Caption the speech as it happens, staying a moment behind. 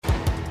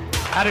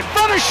Out in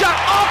front, a shot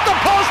off the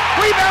post,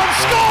 rebound,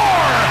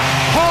 score!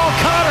 Paul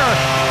Connor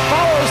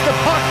follows the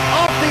puck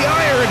off the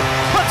iron,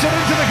 puts it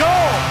into the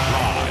goal.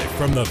 Live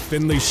from the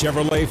Findlay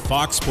Chevrolet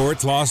Fox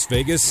Sports Las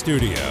Vegas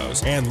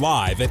studios and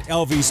live at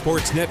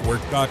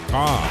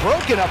lvsportsnetwork.com.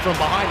 Broken up from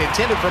behind,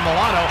 intended for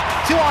Milano.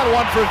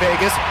 2-on-1 for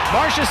Vegas.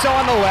 Marchessault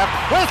on the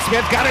left. Will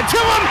Smith got it to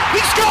him.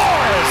 He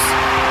scores!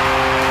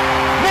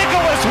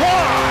 Nicholas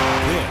Waugh.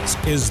 This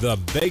is the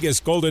Vegas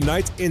Golden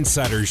Knights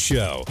Insider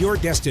Show, your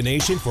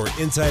destination for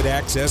inside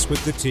access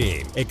with the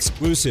team,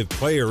 exclusive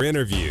player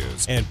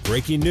interviews, and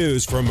breaking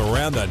news from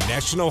around the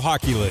National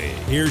Hockey League.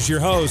 Here's your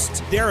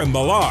hosts, Darren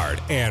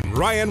Millard and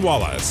Ryan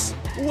Wallace.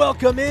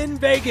 Welcome in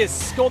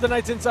Vegas, Golden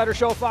Knights Insider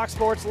Show, Fox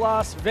Sports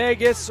Las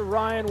Vegas.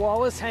 Ryan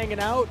Wallace hanging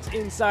out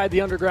inside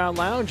the Underground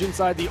Lounge,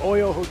 inside the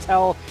Oyo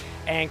Hotel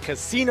and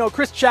Casino.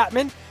 Chris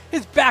Chapman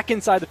is back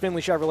inside the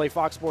Findlay Chevrolet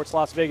Fox Sports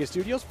Las Vegas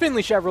studios.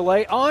 Findlay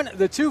Chevrolet on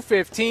the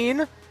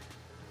 215,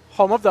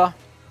 home of the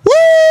Woo!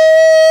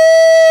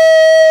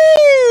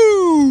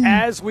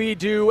 As we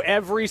do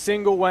every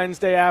single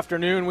Wednesday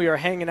afternoon, we are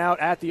hanging out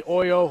at the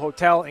Oyo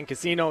Hotel and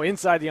Casino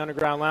inside the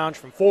Underground Lounge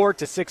from 4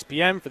 to 6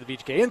 p.m. for the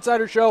VGK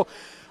Insider Show.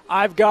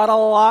 I've got a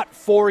lot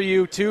for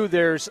you, too.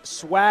 There's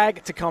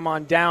swag to come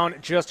on down.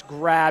 Just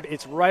grab.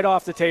 It's right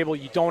off the table.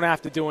 You don't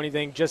have to do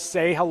anything. Just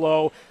say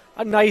hello,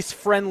 a nice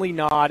friendly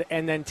nod,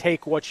 and then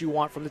take what you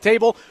want from the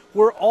table.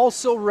 We're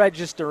also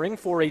registering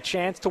for a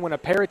chance to win a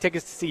pair of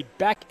tickets to see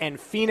Beck and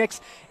Phoenix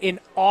in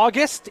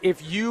August.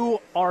 If you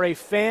are a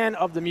fan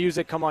of the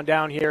music, come on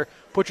down here,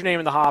 put your name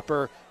in the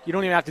hopper. You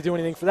don't even have to do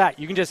anything for that.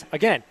 You can just,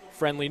 again,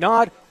 friendly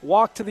nod,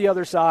 walk to the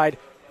other side,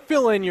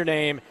 fill in your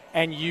name,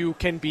 and you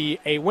can be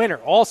a winner.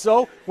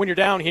 Also, when you're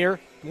down here,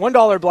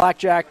 $1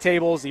 blackjack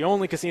tables, the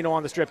only casino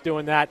on the Strip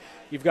doing that.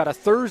 You've got a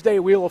Thursday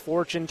Wheel of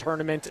Fortune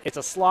tournament. It's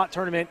a slot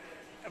tournament.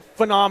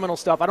 Phenomenal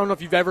stuff. I don't know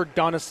if you've ever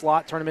done a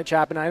slot tournament,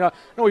 Chapman. I know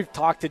we've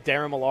talked to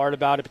Darren Millard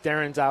about it, but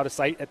Darren's out of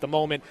sight at the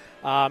moment.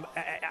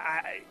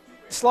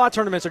 Slot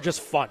tournaments are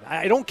just fun.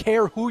 I don't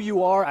care who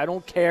you are. I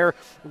don't care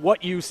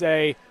what you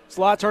say.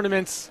 Slot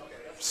tournaments,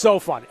 so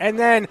fun. And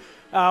then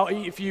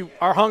if you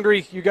are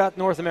hungry, you got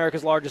North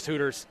America's largest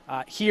Hooters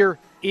here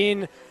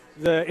in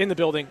the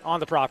building on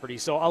the property.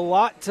 So a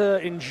lot to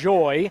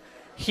enjoy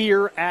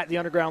here at the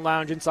Underground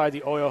Lounge inside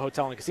the Oyo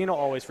Hotel and Casino.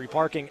 Always free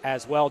parking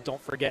as well.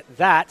 Don't forget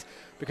that,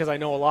 because I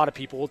know a lot of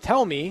people will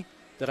tell me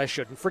that I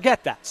shouldn't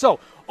forget that. So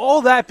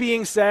all that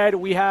being said,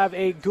 we have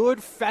a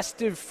good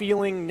festive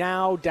feeling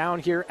now down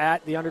here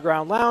at the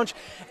Underground Lounge,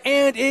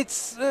 and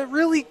it's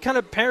really kind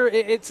of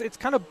it's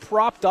kind of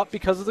propped up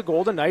because of the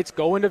Golden Knights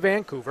going to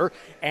Vancouver,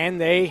 and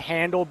they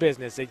handle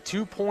business. A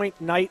 2-point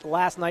night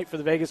last night for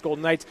the Vegas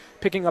Golden Knights,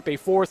 picking up a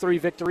 4-3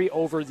 victory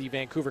over the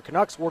Vancouver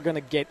Canucks. We're going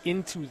to get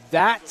into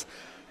that.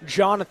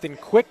 Jonathan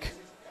Quick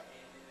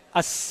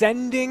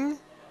ascending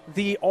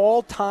the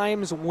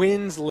all-times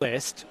wins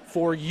list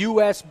for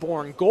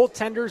U.S.-born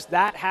goaltenders.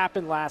 That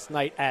happened last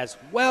night as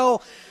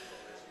well.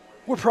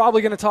 We're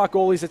probably going to talk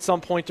goalies at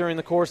some point during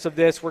the course of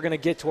this. We're going to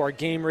get to our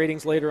game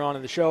ratings later on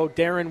in the show.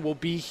 Darren will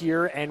be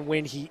here, and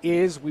when he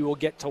is, we will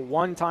get to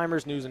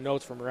one-timers, news and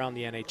notes from around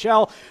the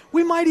NHL.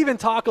 We might even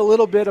talk a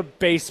little bit of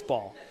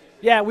baseball.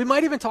 Yeah, we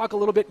might even talk a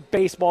little bit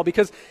baseball,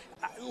 because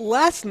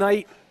last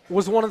night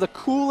was one of the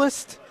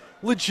coolest,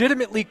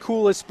 legitimately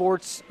coolest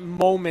sports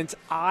moments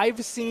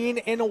I've seen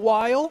in a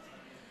while.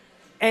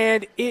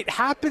 And it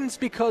happens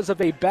because of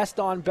a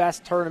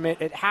best-on-best tournament.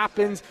 It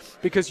happens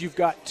because you've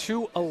got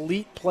two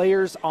elite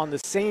players on the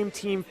same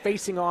team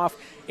facing off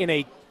in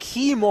a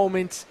key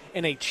moment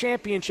in a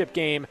championship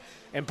game.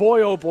 And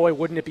boy, oh boy,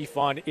 wouldn't it be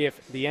fun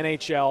if the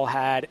NHL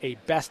had a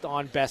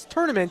best-on-best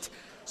tournament,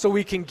 so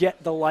we can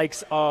get the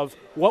likes of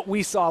what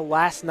we saw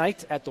last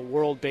night at the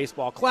World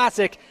Baseball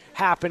Classic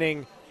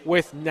happening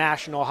with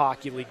National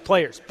Hockey League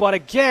players. But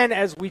again,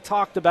 as we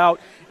talked about,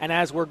 and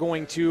as we're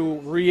going to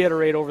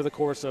reiterate over the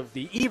course of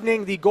the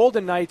evening, the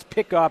Golden Knights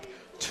pick up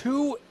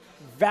two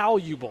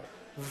valuable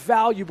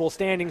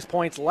standings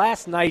points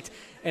last night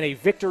in a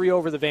victory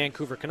over the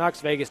Vancouver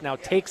Canucks. Vegas now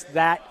takes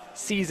that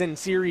season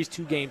series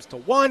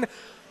 2-1.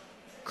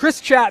 Chris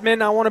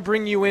Chapman, I want to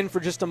bring you in for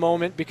just a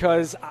moment,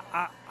 because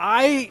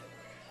I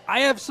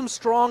have some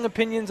strong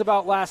opinions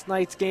about last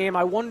night's game.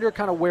 I wonder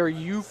kind of where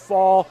you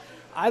fall.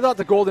 I thought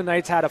the Golden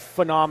Knights had a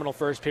phenomenal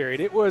first period.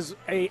 It was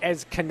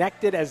as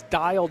connected, as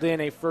dialed in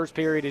a first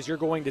period as you're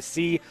going to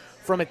see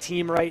from a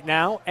team right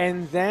now.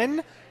 And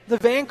then the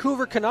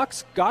Vancouver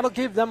Canucks, got to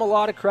give them a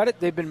lot of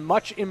credit. They've been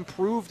much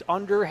improved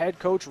under head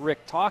coach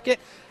Rick Tocchet.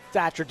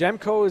 Thatcher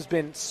Demko has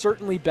been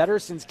certainly better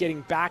since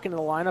getting back into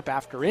the lineup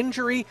after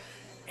injury.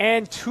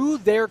 And to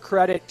their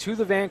credit, to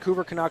the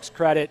Vancouver Canucks'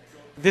 credit,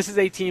 this is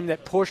a team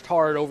that pushed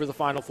hard over the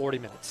final 40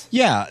 minutes.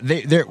 Yeah,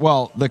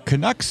 the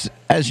Canucks,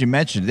 as you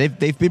mentioned,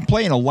 they've been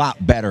playing a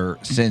lot better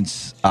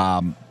since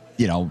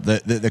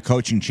the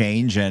coaching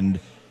change, and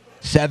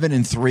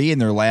 7-3 in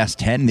their last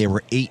 10. They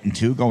were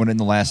 8-2 going in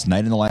the last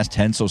night in the last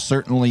 10. So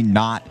certainly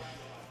not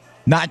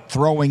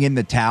throwing in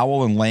the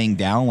towel and laying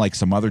down like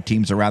some other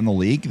teams around the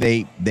league.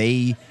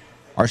 They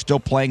are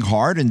still playing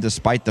hard, and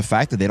despite the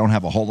fact that they don't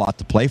have a whole lot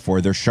to play for,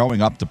 they're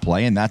showing up to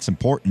play, and that's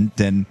important.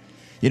 And,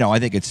 I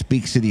think it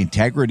speaks to the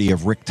integrity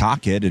of Rick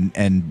Tocchet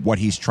and what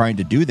he's trying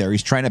to do there.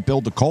 He's trying to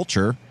build a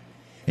culture,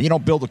 and you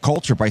don't build a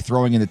culture by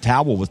throwing in the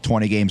towel with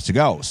 20 games to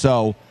go.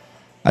 So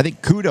I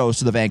think kudos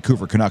to the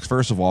Vancouver Canucks,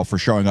 first of all, for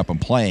showing up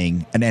and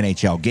playing an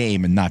NHL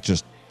game and not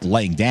just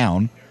laying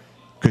down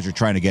because you're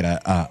trying to get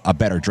a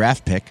better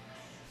draft pick.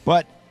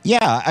 But,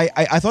 yeah,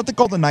 I thought the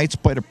Golden Knights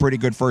played a pretty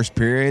good first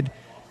period.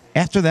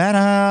 After that,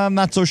 I'm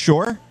not so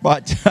sure.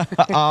 But,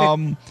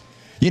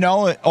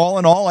 all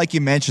in all, like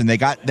you mentioned, they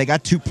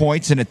got 2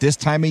 points. And at this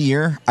time of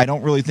year, I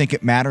don't really think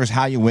it matters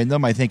how you win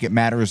them. I think it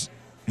matters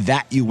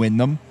that you win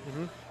them.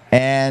 Mm-hmm.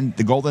 And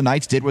the Golden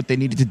Knights did what they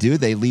needed to do.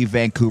 They leave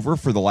Vancouver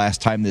for the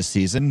last time this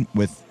season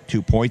with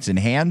 2 points in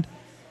hand.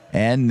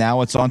 And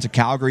now it's on to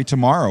Calgary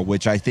tomorrow,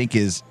 which I think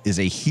is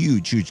a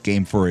huge, huge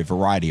game for a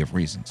variety of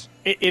reasons.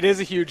 It is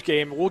a huge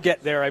game. We'll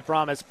get there, I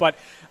promise. But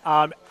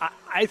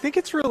I think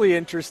it's really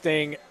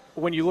interesting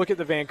when you look at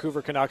the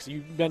Vancouver Canucks.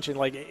 You mentioned,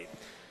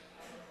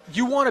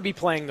 you want to be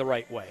playing the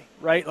right way,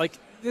 right? Like,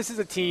 this is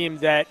a team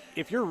that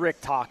if you're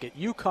Rick Tocchet,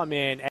 you come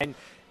in and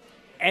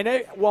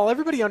while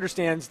everybody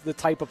understands the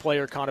type of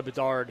player Connor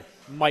Bedard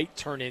might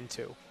turn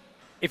into,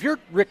 if you're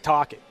Rick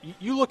Tocchet,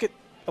 you look at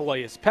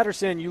Elias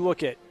Pettersson, you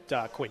look at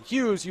Quinn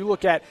Hughes, you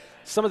look at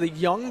some of the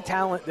young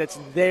talent that's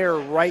there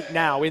right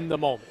now in the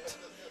moment.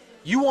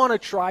 You want to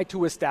try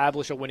to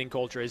establish a winning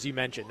culture, as you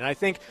mentioned. And I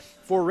think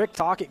for Rick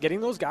Tocchet, getting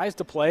those guys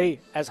to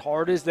play as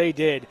hard as they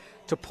did,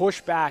 to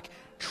push back,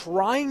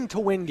 trying to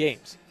win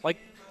games. Like,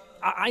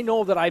 I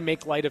know that I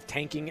make light of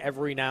tanking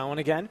every now and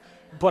again,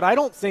 but I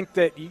don't think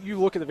that you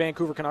look at the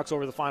Vancouver Canucks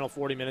over the final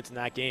 40 minutes in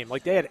that game.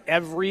 Like, they had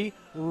every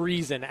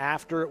reason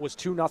after it was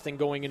 2-0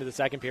 going into the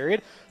second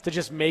period to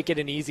just make it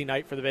an easy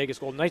night for the Vegas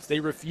Golden Knights. They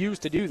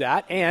refused to do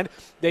that, and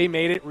they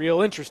made it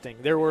real interesting.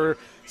 There were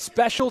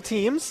special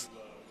teams.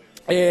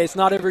 It's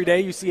not every day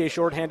you see a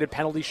shorthanded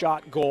penalty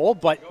shot goal,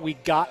 but we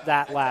got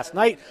that last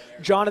night.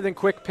 Jonathan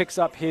Quick picks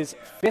up his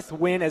 5th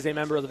win as a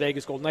member of the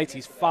Vegas Golden Knights.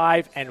 He's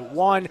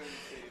 5-1.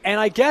 And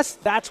I guess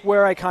that's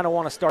where I kind of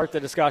want to start the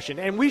discussion.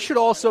 And we should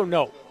also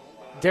note,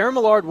 Darren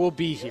Millard will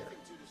be here.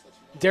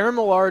 Darren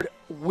Millard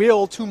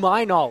will, to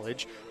my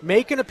knowledge,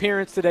 make an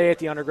appearance today at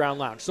the Underground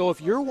Lounge. So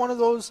if you're one of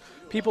those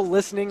people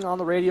listening on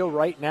the radio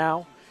right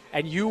now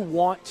and you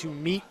want to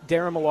meet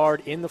Darren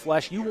Millard in the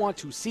flesh, you want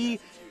to see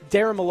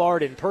Darren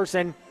Millard in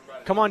person,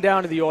 come on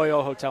down to the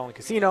Oyo Hotel and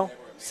Casino,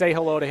 say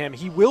hello to him.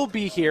 He will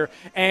be here.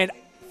 And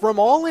from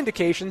all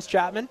indications,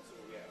 Chapman,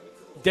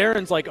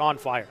 Darren's on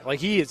fire.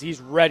 He's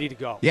ready to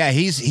go. Yeah,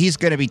 he's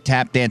going to be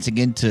tap dancing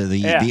into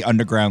the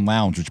Underground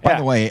Lounge, which, by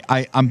the way,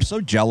 I'm so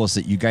jealous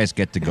that you guys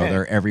get to go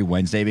there every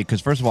Wednesday because,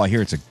 first of all, I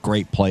hear it's a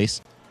great place,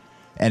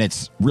 and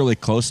it's really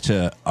close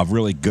to a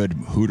really good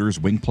Hooters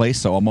wing place,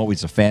 so I'm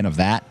always a fan of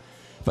that.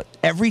 But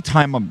every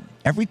time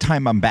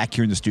I'm back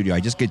here in the studio,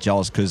 I just get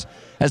jealous because,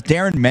 as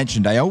Darren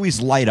mentioned, I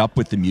always light up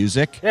with the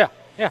music. Yeah.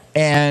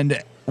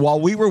 And while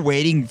we were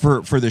waiting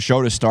for the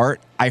show to start,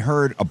 I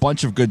heard a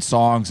bunch of good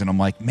songs, and I'm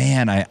like,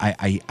 man,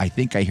 I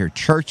think I hear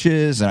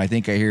Churches, and I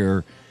think I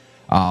hear,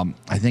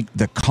 I think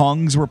the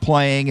Kongs were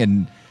playing,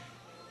 and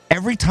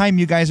every time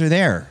you guys are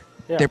there,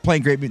 they're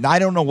playing great music. I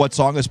don't know what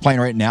song is playing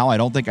right now. I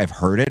don't think I've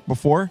heard it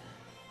before,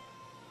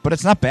 but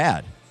it's not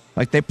bad.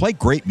 They play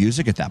great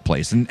music at that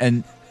place,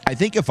 and I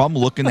think if I'm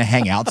looking to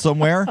hang out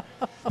somewhere,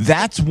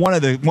 that's one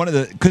of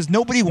the because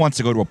nobody wants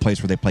to go to a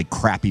place where they play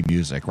crappy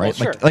music, right?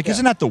 Well, sure.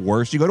 Isn't that the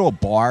worst? You go to a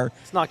bar,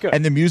 it's not good,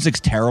 and the music's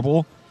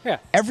terrible. Yeah.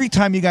 Every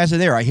time you guys are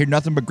there, I hear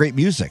nothing but great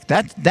music.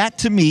 That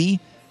to me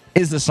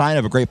is the sign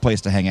of a great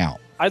place to hang out.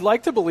 I'd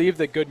like to believe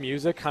that good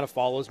music kind of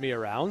follows me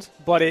around,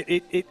 but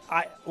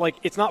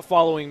it's not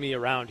following me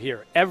around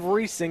here.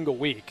 Every single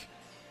week,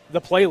 the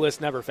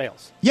playlist never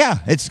fails. Yeah,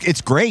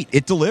 it's great.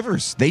 It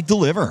delivers. They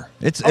deliver.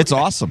 It's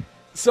awesome.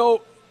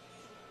 So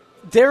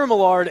Darren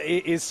Millard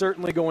is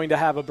certainly going to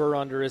have a burr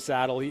under his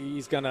saddle.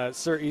 He's gonna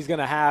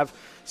have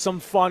some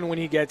fun when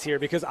he gets here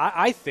because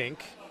I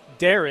think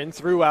Darren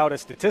threw out a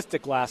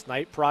statistic last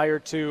night prior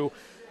to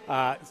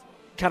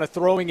kind of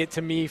throwing it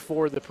to me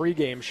for the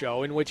pregame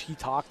show in which he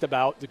talked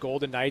about the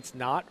Golden Knights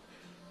not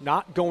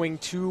going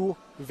to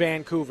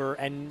Vancouver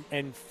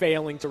and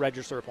failing to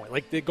register a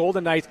point. The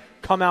Golden Knights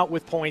come out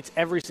with points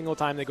every single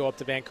time they go up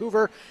to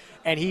Vancouver,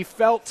 and he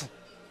felt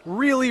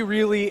really,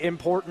 really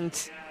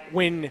important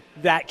when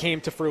that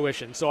came to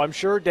fruition. So I'm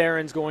sure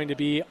Darren's going to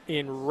be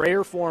in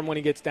rare form when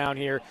he gets down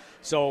here.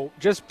 So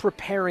just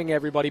preparing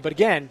everybody. But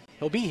again,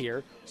 he'll be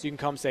here, so you can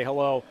come say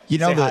hello, say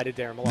hi to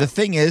Darren Millard. The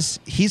thing is,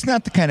 he's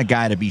not the kind of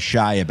guy to be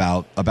shy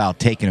about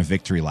taking a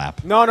victory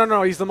lap.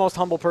 No. He's the most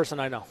humble person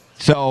I know.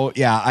 So,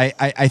 yeah,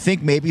 I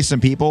think maybe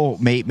some people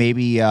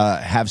maybe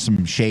have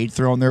some shade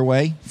thrown their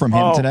way from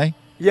him today.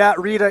 Yeah,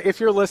 Rita, if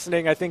you're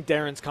listening, I think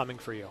Darren's coming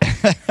for you.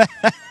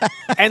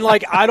 And,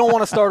 I don't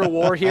want to start a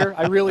war here.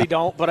 I really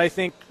don't. But I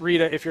think,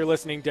 Rita, if you're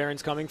listening,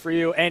 Darren's coming for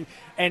you.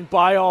 And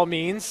by all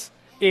means,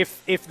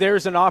 if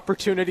there's an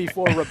opportunity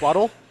for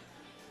rebuttal,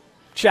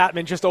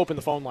 Chapman, just open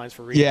the phone lines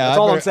for Rita. Yeah, that's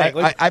all I'm saying.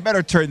 I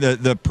better turn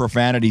the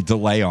profanity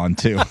delay on,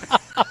 too.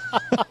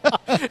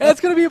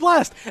 It's going to be a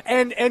blast.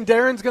 And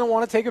Darren's going to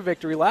want to take a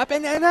victory lap,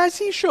 and as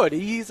he should.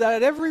 He's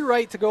at every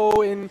right to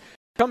go and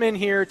come in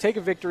here, take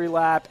a victory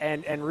lap,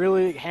 and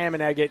really ham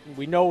and egg it. And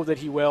we know that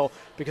he will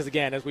because,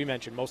 again, as we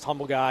mentioned, most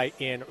humble guy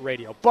in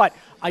radio. But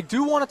I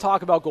do want to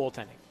talk about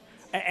goaltending.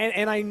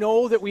 And I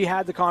know that we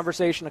had the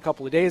conversation a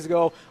couple of days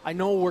ago. I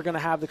know we're going to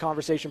have the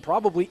conversation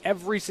probably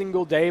every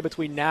single day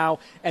between now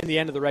and the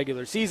end of the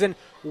regular season.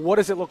 What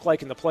does it look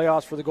like in the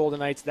playoffs for the Golden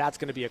Knights? That's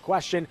going to be a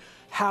question.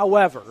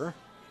 However,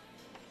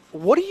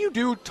 what do you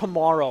do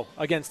tomorrow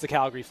against the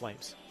Calgary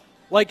Flames?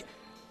 Like,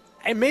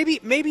 and maybe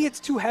it's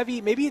too heavy.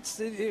 Maybe it's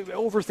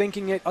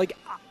overthinking it. Like,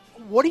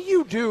 what do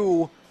you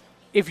do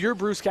if you're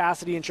Bruce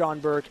Cassidy and Sean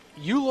Burke?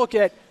 You look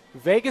at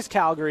Vegas,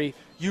 Calgary.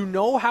 You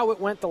know how it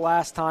went the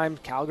last time.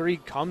 Calgary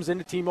comes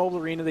into T-Mobile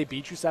Arena. They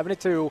beat you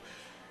 7-2.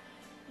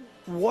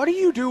 What do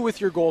you do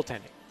with your goaltending?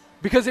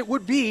 Because it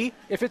would be,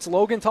 if it's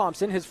Logan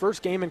Thompson, his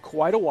first game in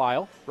quite a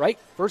while, right?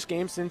 First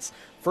game since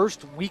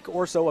first week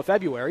or so of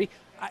February.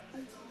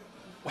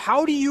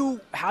 How do you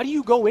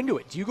go into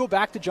it? Do you go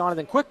back to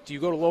Jonathan Quick? Do you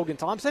go to Logan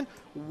Thompson?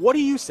 What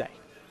do you say?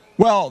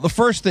 Well, the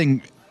first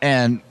thing,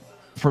 and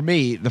for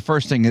me, the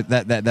first thing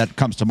that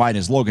comes to mind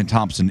is Logan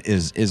Thompson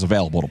is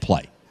available to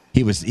play.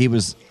 He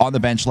was on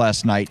the bench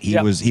last night. He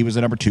was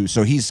a number 2,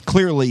 so he's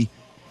clearly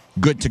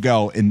good to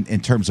go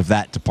in terms of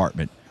that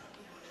department.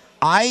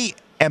 I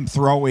am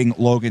throwing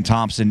Logan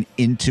Thompson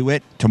into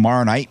it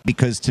tomorrow night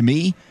because, to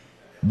me,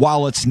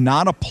 while it's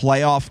not a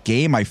playoff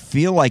game, I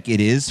feel like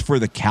it is for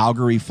the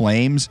Calgary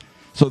Flames.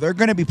 So they're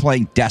going to be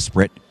playing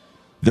desperate.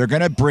 They're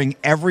going to bring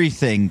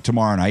everything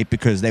tomorrow night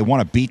because they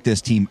want to beat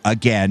this team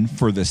again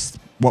for this,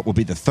 what will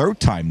be the third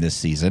time this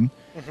season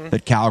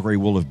that Calgary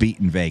will have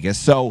beaten Vegas.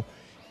 So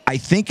I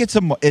think it's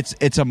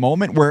a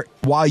moment where,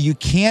 while you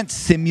can't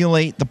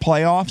simulate the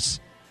playoffs,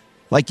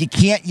 like you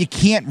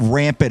can't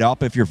ramp it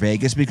up if you're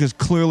Vegas because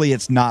clearly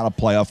it's not a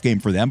playoff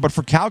game for them. But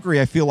for Calgary,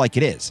 I feel like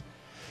it is.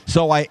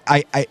 So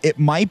it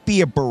might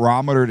be a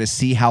barometer to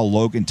see how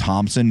Logan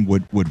Thompson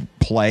would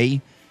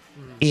play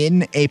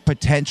in a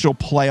potential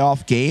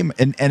playoff game.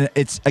 And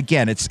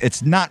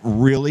it's not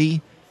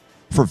really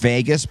for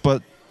Vegas,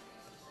 but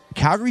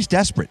Calgary's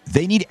desperate.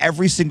 They need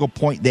every single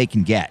point they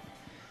can get.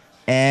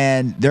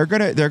 And they're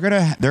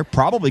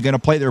probably gonna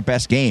play their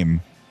best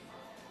game.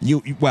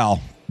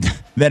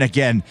 Then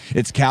again,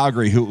 it's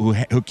Calgary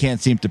who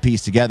can't seem to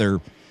piece together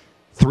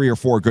 3 or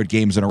 4 good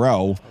games in a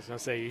row. I was gonna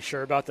say, you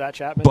sure about that,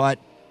 Chapman? But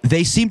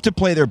they seem to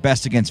play their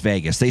best against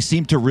Vegas. They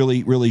seem to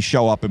really, really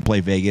show up and play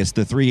Vegas.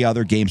 The 3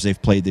 other games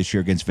they've played this year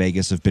against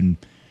Vegas have been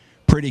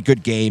pretty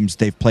good games.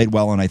 They've played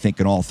well, and I think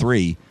in all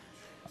 3.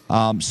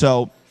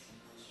 So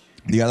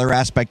the other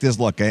aspect is,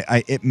 look,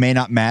 it may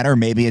not matter.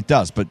 Maybe it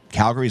does. But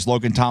Calgary's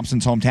Logan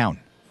Thompson's hometown.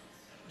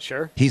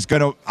 Sure. He's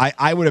going to,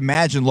 I would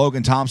imagine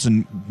Logan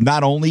Thompson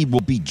not only will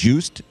be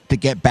juiced to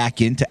get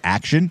back into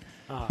action,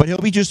 but he'll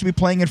be juiced to be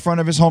playing in front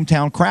of his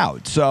hometown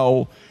crowd.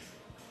 So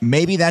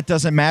maybe that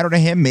doesn't matter to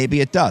him. Maybe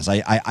it does.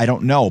 I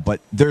don't know.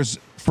 But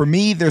for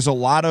me, there's a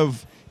lot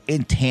of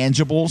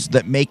intangibles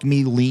that make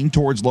me lean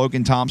towards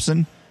Logan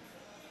Thompson.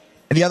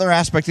 And the other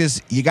aspect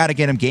is you got to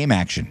get him game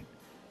action,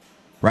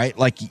 right?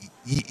 Like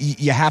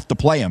you have to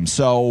play him.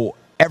 So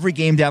every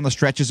game down the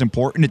stretch is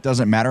important. It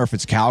doesn't matter if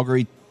it's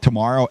Calgary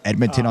tomorrow,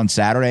 Edmonton on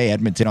Saturday,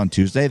 Edmonton on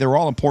Tuesday. They're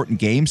all important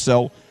games.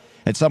 So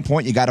at some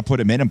point, you got to put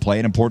him in and play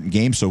an important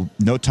game. So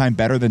no time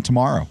better than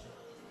tomorrow.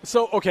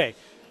 So, okay.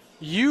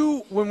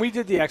 When we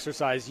did the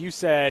exercise, you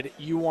said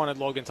you wanted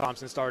Logan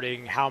Thompson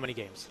starting how many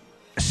games?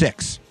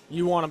 6.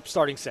 You want him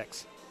starting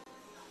 6.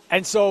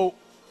 And so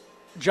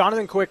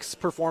Jonathan Quick's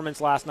performance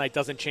last night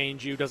doesn't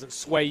change you, doesn't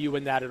sway you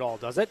in that at all,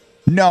 does it?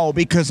 No,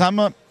 because I'm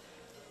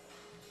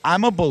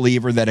a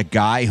believer that a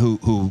guy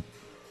who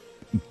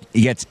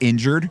gets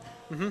injured,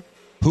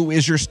 who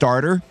is your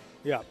starter,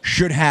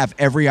 should have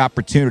every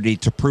opportunity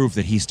to prove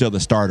that he's still the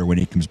starter when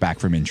he comes back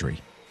from injury.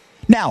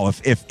 Now,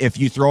 if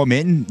you throw him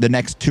in the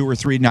next 2 or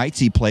 3 nights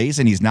he plays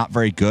and he's not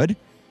very good,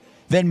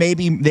 then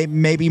maybe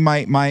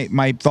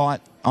my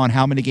thought on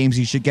how many games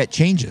he should get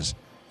changes.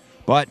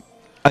 But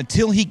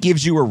until he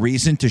gives you a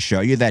reason to show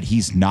you that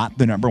he's not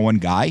the number 1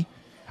 guy,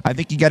 I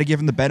think you got to give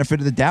him the benefit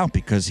of the doubt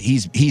because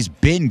he's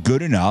been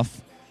good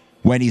enough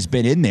when he's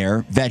been in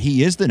there that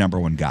he is the number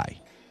 1 guy.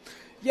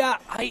 Yeah,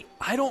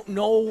 I don't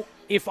know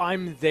if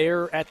I'm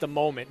there at the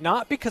moment.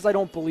 Not because I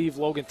don't believe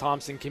Logan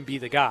Thompson can be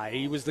the guy.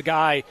 He was the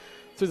guy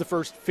through the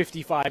first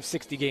 55,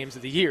 60 games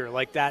of the year.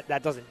 Like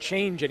that doesn't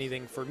change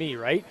anything for me,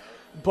 right?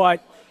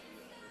 But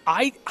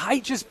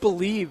I just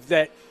believe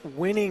that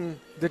winning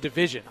the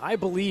division, I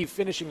believe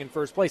finishing in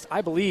first place,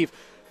 I believe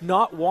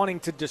not wanting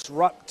to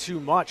disrupt too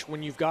much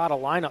when you've got a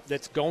lineup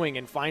that's going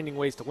and finding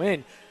ways to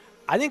win.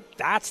 I think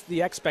that's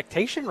the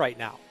expectation right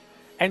now.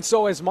 And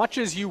so as much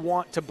as you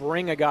want to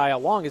bring a guy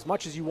along, as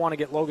much as you want to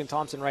get Logan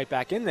Thompson right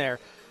back in there,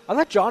 I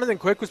thought Jonathan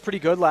Quick was pretty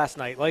good last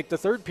night. Like the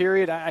third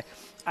period, I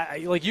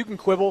like you can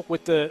quibble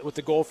with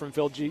the goal from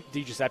Phil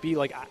DiGiuseppe.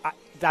 Like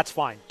that's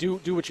fine. Do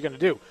what you're going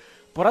to do.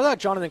 But I thought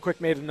Jonathan Quick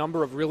made a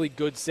number of really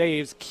good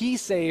saves, key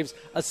saves,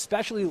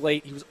 especially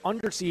late. He was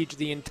under siege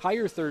the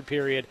entire third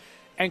period,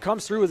 and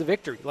comes through with a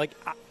victory. Like,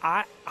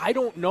 I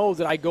don't know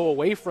that I go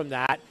away from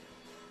that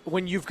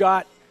when you've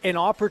got an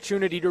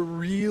opportunity to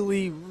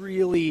really,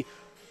 really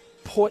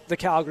put the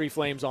Calgary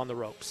Flames on the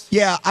ropes.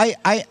 Yeah,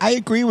 I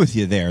agree with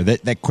you there.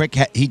 That Quick,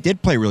 he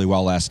did play really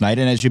well last night,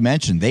 and as you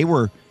mentioned, they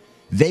were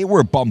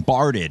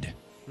bombarded,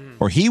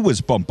 or he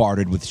was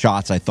bombarded with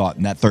shots, I thought,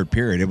 in that third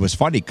period. It was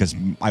funny because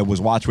I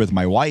was watching with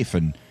my wife,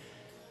 and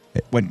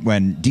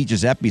when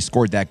DiGiuseppe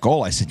scored that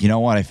goal, I said, you know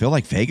what, I feel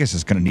like Vegas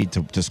is going to need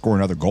to score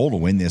another goal to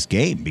win this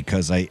game,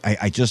 because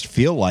I just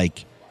feel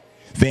like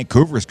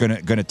Vancouver is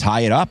going to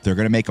tie it up. They're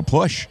going to make a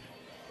push.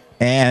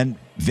 And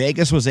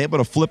Vegas was able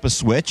to flip a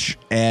switch,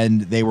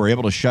 and they were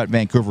able to shut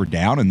Vancouver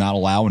down and not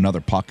allow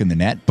another puck in the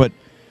net. But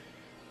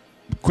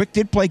Quick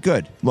did play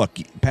good. Look,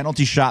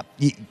 penalty shot,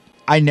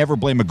 I never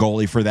blame a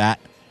goalie for that.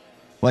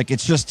 Like,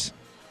 it's just...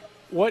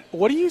 What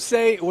do you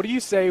say? What do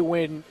you say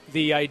when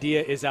the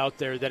idea is out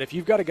there that if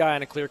you've got a guy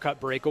on a clear-cut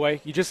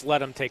breakaway, you just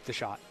let him take the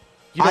shot?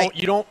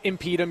 You don't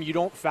impede him, you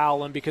don't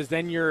foul him, because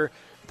then you're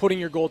putting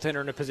your goaltender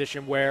in a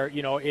position where,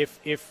 you know, if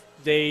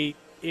they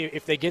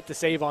get the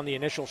save on the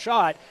initial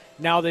shot,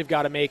 now they've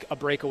got to make a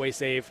breakaway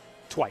save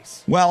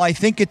twice. Well, I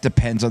think it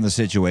depends on the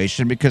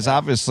situation, because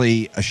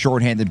obviously a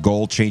shorthanded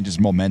goal changes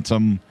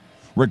momentum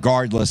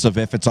regardless of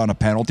if it's on a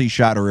penalty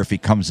shot or if he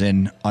comes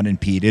in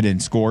unimpeded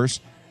and scores.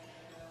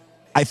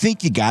 I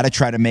think you got to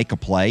try to make a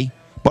play,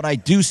 but I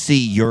do see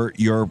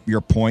your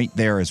point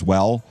there as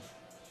well.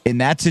 In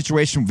that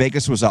situation,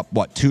 Vegas was up,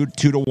 what,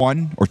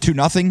 2-1 or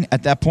 2-0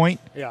 at that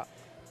point? Yeah.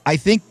 I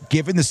think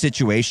given the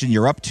situation,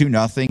 you're up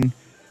 2-0.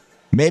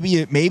 Maybe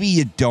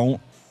you don't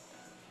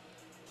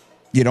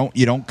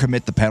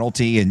commit the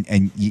penalty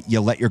and you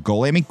let your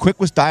goalie. I mean, Quick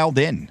was dialed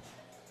in.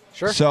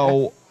 Sure.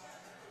 So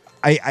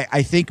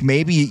I think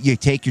maybe you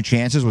take your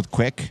chances with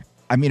Quick.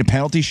 I mean, a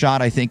penalty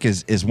shot, I think,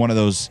 is one of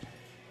those.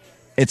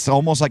 It's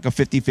almost like a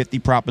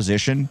 50-50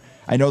 proposition.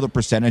 I know the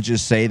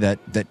percentages say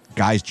that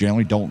guys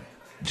generally don't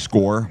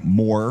score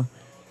more,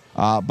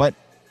 but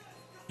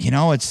you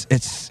know,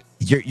 it's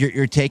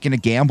you're taking a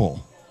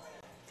gamble.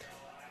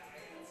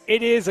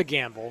 It is a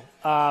gamble.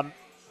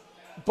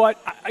 But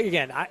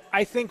again,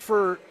 I think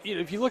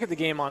if you look at the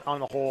game on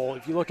the whole,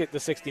 if you look at the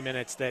 60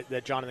 minutes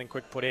that Jonathan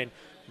Quick put in,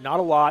 not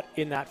a lot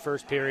in that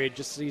first period,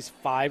 just these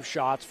 5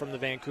 shots from the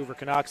Vancouver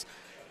Canucks.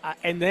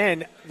 And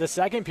then the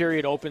second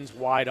period opens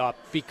wide up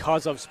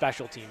because of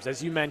special teams.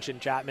 As you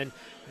mentioned, Chapman,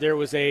 there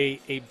was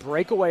a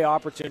breakaway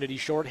opportunity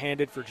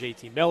shorthanded for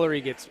JT Miller.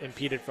 He gets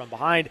impeded from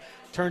behind,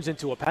 turns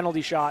into a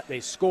penalty shot. They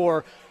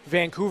score.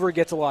 Vancouver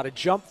gets a lot of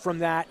jump from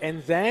that.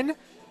 And then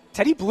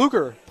Teddy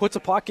Bluger puts a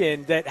puck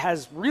in that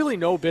has really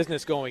no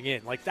business going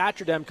in. Like,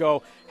 Thatcher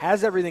Demko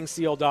has everything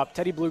sealed up.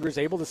 Teddy Bluger's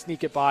able to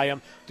sneak it by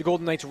him. The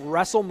Golden Knights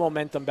wrestle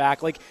momentum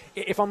back. Like,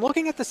 if I'm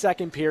looking at the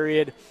second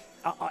period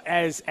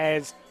as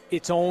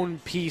its own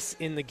piece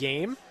in the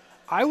game,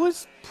 I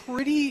was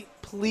pretty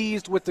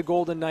pleased with the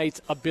Golden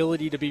Knights'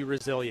 ability to be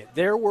resilient.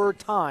 There were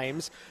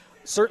times,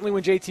 certainly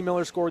when JT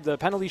Miller scored the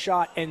penalty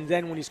shot and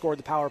then when he scored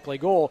the power play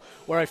goal,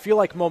 where I feel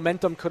like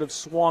momentum could have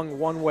swung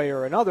one way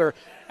or another,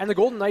 and the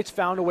Golden Knights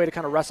found a way to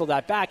kind of wrestle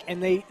that back,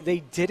 and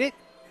they did it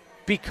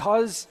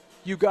because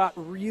you got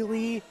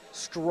really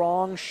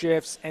strong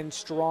shifts and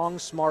strong,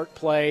 smart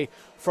play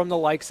from the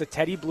likes of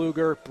Teddy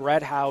Bluger,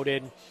 Brett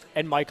Howden,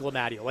 and Mike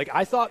Lamadio. Like,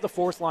 I thought the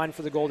fourth line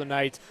for the Golden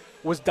Knights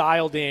was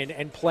dialed in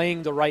and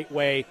playing the right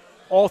way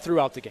all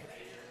throughout the game.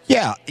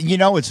 Yeah, you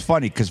know, it's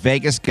funny because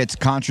Vegas gets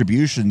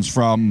contributions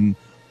from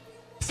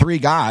 3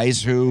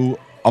 guys who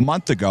a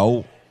month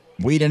ago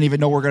we didn't even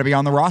know were going to be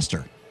on the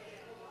roster.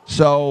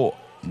 So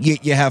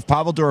you have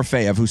Pavel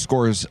Dorofeyev, who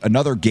scores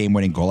another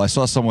game-winning goal. I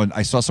saw someone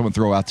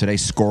throw out today,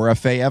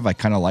 Scorofeyev. I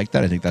kind of like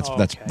that. I think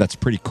that's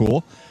pretty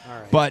cool. All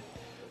right. But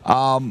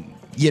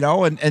you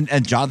know,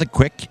 and Jonathan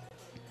Quick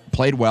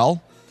played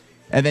well,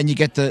 and then you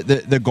get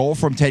the goal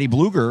from Teddy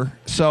Bluger.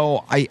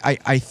 So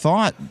I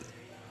thought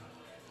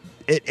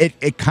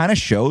it kind of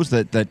shows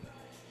that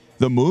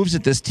the moves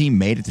that this team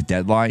made at the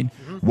deadline,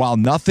 while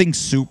nothing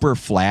super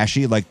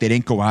flashy, like they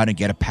didn't go out and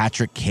get a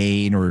Patrick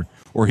Kane or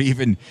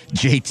even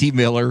JT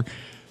Miller,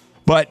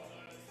 but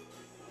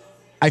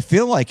I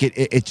feel like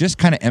it just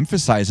kind of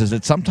emphasizes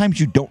that sometimes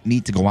you don't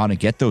need to go out and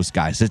get those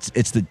guys.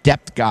 It's the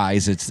depth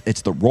guys.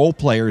 It's the role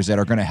players that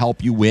are going to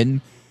help you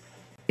win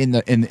in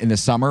the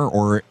summer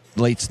or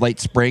late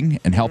spring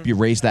and help you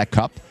raise that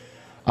cup.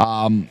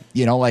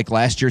 You know, like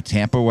last year,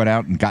 Tampa went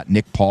out and got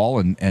Nick Paul,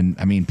 and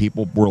I mean,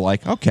 people were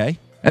like, okay.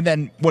 And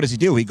then what does he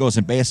do? He goes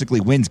and basically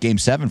wins Game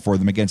 7 for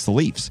them against the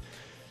Leafs.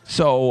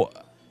 So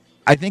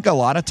I think a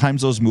lot of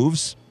times those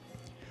moves,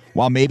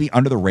 while maybe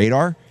under the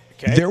radar,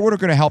 they're what are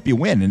going to help you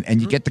win.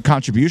 And you get the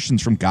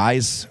contributions from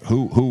guys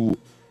who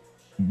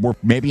were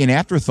maybe an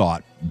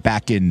afterthought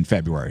back in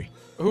February.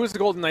 Who was the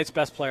Golden Knights'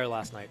 best player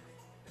last night?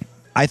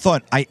 I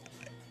thought I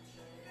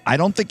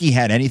don't think he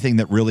had anything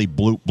that really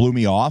blew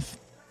me off,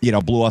 you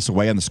know, blew us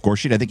away on the score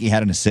sheet. I think he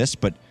had an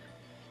assist, but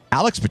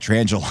Alex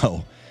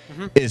Pietrangelo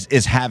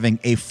is having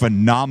a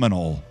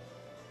phenomenal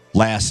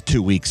last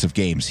 2 weeks of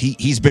games.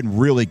 He's been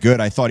really good.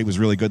 I thought he was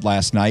really good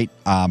last night.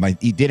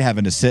 He did have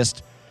an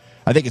assist.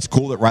 I think it's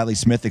cool that Riley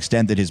Smith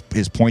extended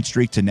his point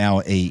streak to now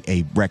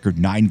a record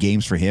 9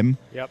 games for him.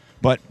 Yep.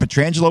 But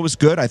Pietrangelo was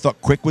good. I thought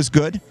Quick was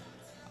good.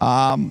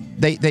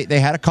 They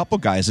had a couple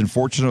guys.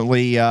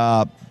 Unfortunately,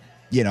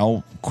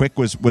 Quick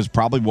was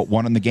probably what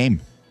won in the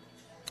game.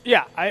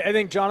 Yeah, I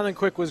think Jonathan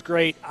Quick was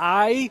great.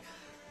 I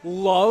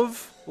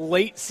love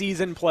late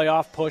season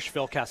playoff push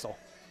Phil Kessel.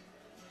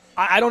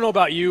 I don't know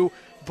about you,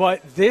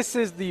 but this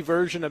is the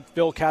version of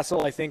Phil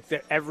Kessel I think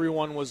that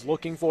everyone was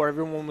looking for,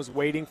 everyone was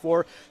waiting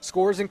for.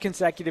 Scores in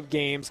consecutive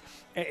games.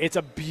 It's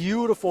a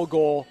beautiful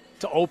goal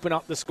to open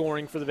up the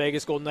scoring for the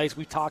Vegas Golden Knights.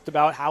 We talked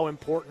about how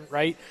important,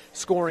 right,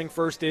 scoring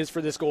first is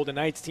for this Golden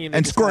Knights team.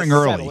 And scoring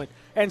early.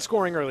 And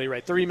scoring early,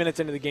 right. 3 minutes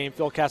into the game,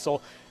 Phil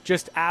Kessel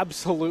just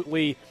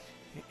absolutely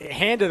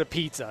handed a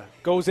pizza,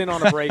 goes in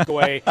on a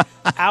breakaway,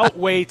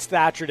 outweights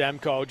Thatcher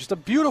Demko. Just a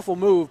beautiful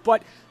move.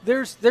 But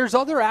there's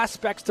other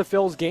aspects to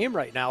Phil's game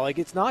right now. Like,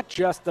 it's not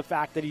just the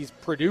fact that he's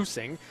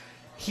producing.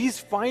 He's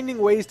finding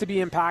ways to be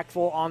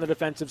impactful on the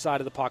defensive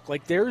side of the puck.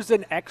 Like, there's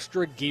an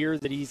extra gear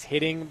that he's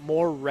hitting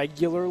more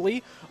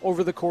regularly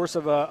over the course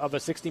of a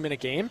 60-minute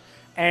game.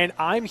 And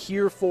I'm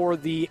here for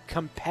the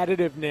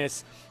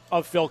competitiveness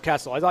of Phil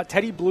Kessel. I thought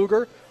Teddy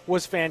Bluger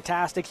was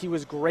fantastic. He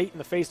was great in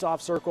the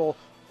face-off circle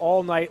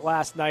all night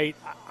last night.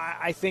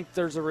 I think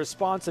there's a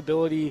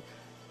responsibility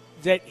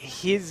that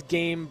his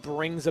game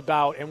brings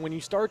about. And when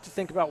you start to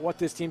think about what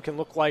this team can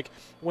look like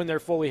when they're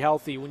fully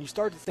healthy, when you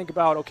start to think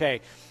about,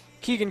 okay,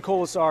 Keegan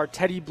Colasar,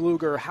 Teddy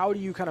Bluger, how do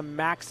you kind of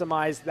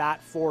maximize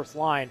that fourth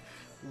line?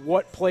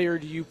 What player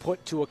do you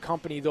put to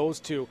accompany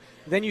those two?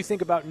 Then you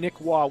think about Nick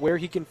Waugh, where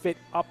he can fit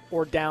up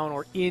or down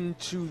or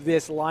into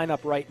this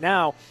lineup right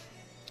now.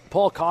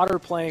 Paul Cotter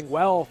playing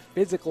well,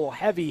 physical,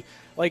 heavy.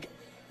 Like,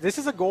 this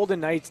is a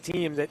Golden Knights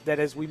team that,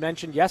 as we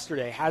mentioned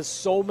yesterday, has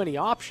so many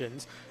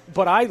options.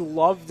 But I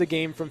loved the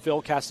game from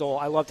Phil Kessel.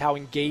 I loved how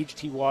engaged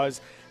he was,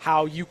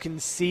 how you can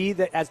see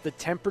that as the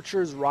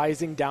temperature is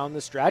rising down the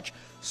stretch,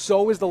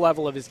 so is the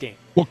level of his game.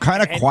 Well,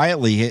 kind of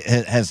quietly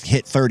has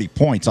hit 30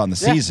 points on the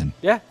season.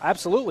 Yeah,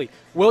 absolutely.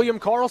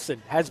 William Karlsson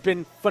has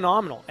been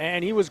phenomenal,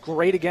 and he was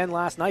great again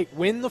last night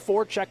when the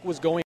forecheck was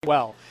going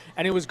well,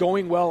 and it was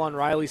going well on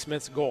Riley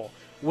Smith's goal.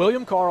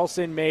 William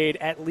Karlsson made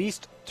at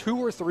least 2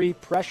 or 3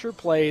 pressure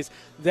plays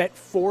that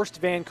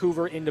forced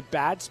Vancouver into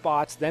bad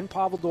spots. Then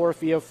Pavel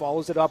Dorofeev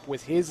follows it up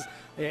with his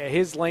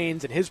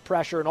lanes and his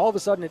pressure, and all of a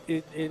sudden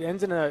it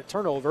ends in a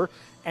turnover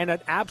and an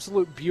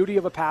absolute beauty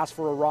of a pass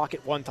for a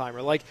rocket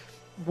one-timer. Like,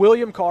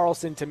 William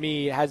Karlsson, to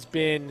me, has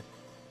been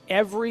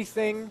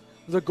everything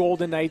the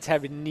Golden Knights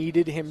have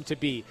needed him to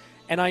be.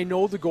 And I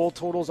know the goal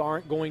totals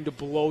aren't going to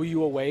blow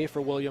you away for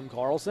William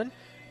Karlsson,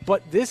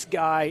 but this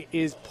guy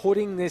is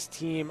putting this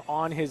team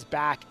on his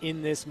back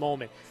in this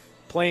moment,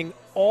 playing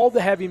all the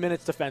heavy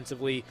minutes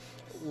defensively,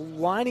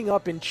 lining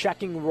up in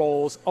checking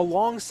roles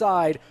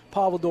alongside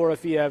Pavel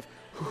Dorofeev,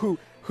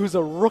 who's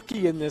a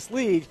rookie in this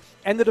league,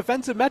 and the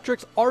defensive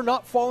metrics are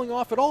not falling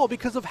off at all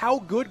because of how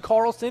good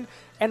Karlsson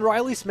and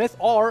Riley Smith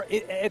are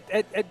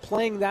at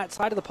playing that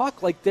side of the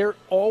puck. Like, they're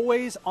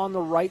always on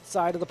the right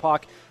side of the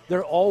puck.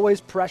 They're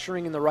always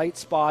pressuring in the right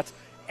spots.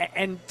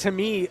 And to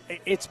me,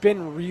 it's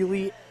been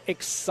really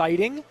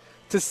exciting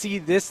to see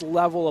this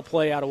level of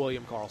play out of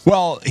William Karlsson.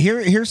 Well,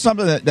 here's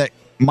something that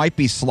might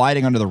be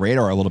sliding under the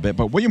radar a little bit,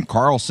 but William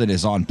Karlsson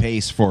is on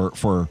pace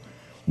for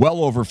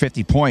well over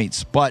 50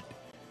 points, but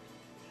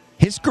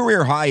his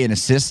career high in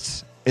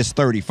assists is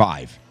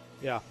 35.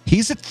 Yeah.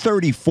 He's at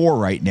 34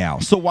 right now.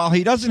 So while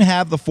he doesn't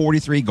have the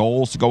 43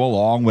 goals to go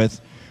along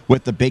with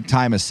the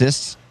big-time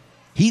assists,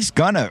 he's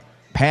going to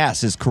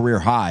pass his career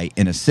high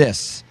in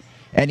assists.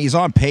 And he's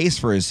on pace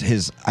for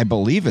his I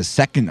believe, his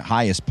second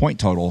highest point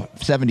total.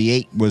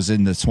 78 was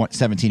in the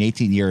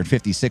 17-18 year, and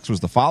 56 was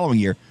the following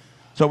year.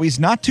 So he's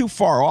not too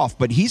far off,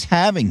 but he's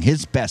having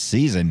his best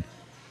season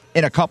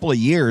in a couple of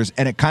years,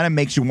 and it kind of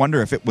makes you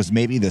wonder if it was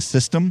maybe the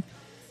system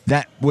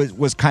that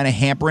was kind of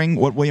hampering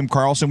what William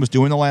Karlsson was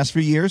doing the last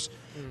few years.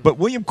 But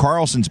William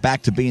Karlsson's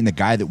back to being the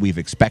guy that we've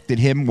expected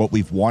him, what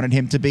we've wanted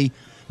him to be.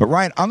 But,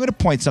 Ryan, I'm going to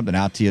point something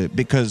out to you,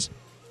 because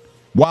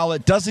while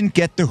it doesn't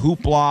get the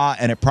hoopla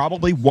and it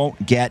probably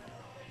won't get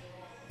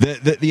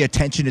the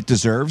attention it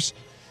deserves,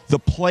 the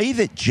play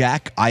that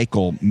Jack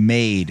Eichel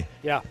made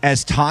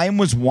as time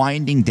was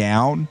winding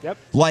down,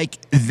 like,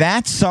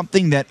 that's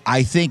something that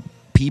I think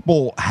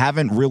people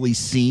haven't really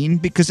seen,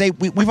 because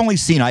we've only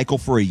seen Eichel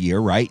for a year,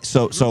 right?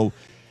 So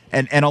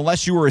and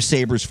unless you were a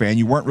Sabres fan,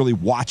 you weren't really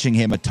watching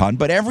him a ton.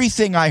 But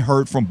everything I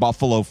heard from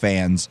Buffalo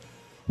fans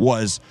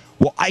was,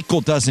 well,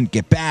 Eichel doesn't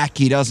get back.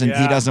 He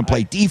doesn't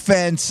play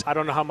defense. I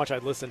don't know how much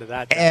I'd listen to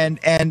that.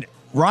 And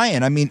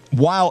Ryan, I mean,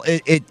 while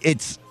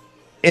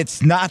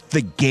it's not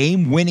the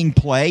game-winning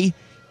play,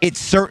 it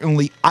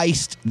certainly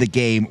iced the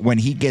game when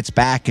he gets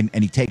back and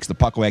he takes the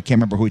puck away. I can't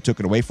remember who he took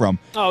it away from.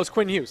 Oh, it was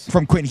Quinn Hughes.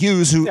 From Quinn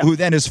Hughes, who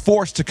then is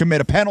forced to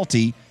commit a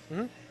penalty.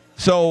 Mm-hmm.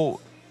 So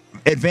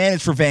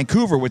advantage for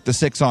Vancouver with the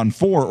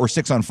 6-on-4 or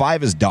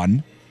 6-on-5 is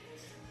done.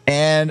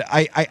 And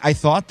I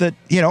thought that,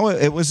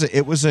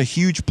 it was a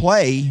huge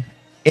play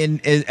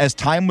as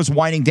time was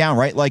winding down,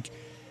 right? Like,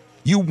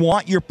 you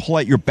want your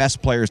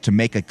best players to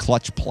make a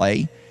clutch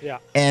play. Yeah.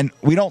 And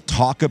we don't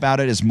talk about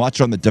it as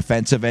much on the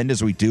defensive end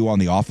as we do on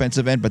the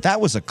offensive end, but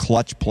that was a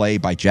clutch play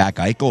by Jack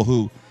Eichel,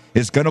 who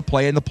is going to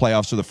play in the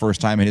playoffs for the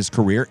first time in his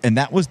career, and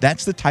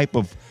that's the type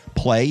of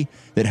play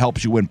that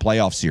helps you win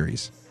playoff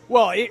series.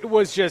 Well, it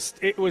was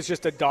just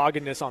a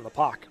doggedness on the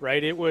puck,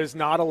 right? It was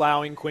not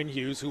allowing Quinn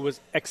Hughes, who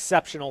was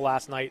exceptional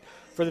last night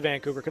for the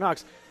Vancouver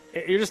Canucks.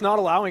 You're just not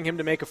allowing him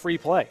to make a free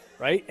play,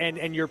 right?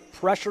 And you're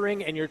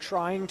pressuring and you're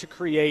trying to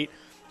create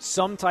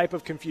some type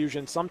of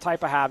confusion, some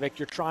type of havoc.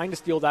 You're trying to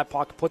steal that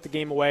puck, put the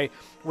game away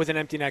with an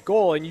empty net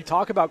goal. And you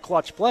talk about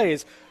clutch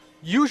plays.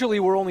 Usually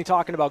we're only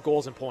talking about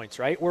goals and points,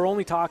 right? We're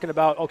only talking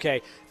about,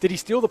 okay, did he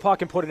steal the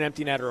puck and put an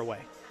empty netter away?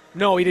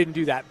 No, he didn't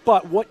do that.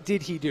 But what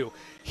did he do?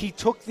 He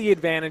took the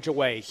advantage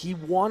away. He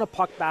won a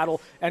puck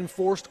battle and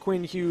forced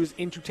Quinn Hughes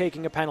into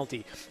taking a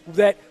penalty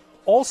that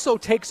also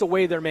takes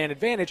away their man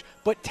advantage,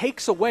 but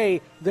takes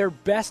away their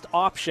best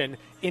option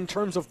in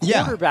terms of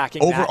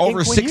quarterbacking.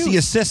 Over 60 Hughes.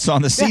 Assists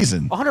on the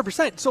season.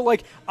 100%. So,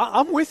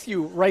 I'm with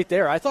you right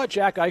there. I thought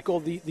Jack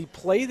Eichel, the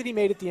play that he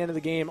made at the end of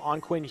the game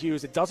on Quinn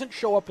Hughes, it doesn't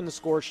show up in the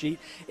score sheet.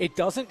 It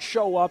doesn't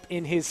show up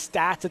in his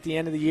stats at the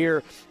end of the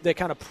year that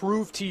kind of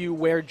prove to you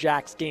where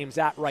Jack's game's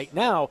at right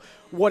now.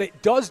 What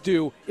it does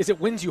do is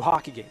it wins you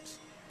hockey games.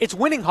 It's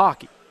winning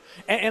hockey.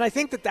 And I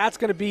think that's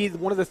going to be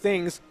one of the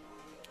things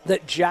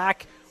that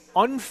Jack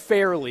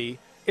unfairly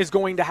is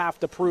going to have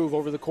to prove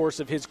over the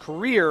course of his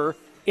career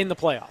in the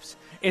playoffs,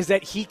 is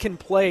that he can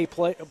play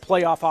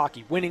playoff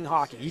hockey, winning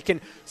hockey. He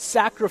can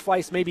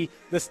sacrifice maybe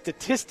the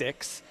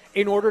statistics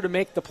in order to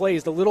make the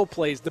plays, the little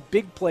plays, the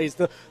big plays,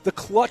 the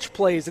clutch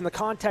plays in the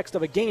context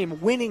of a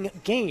game, winning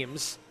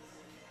games.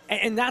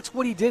 And that's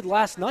what he did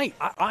last night.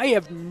 I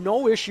have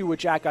no issue with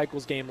Jack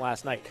Eichel's game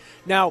last night.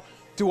 Now,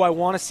 do I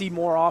want to see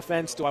more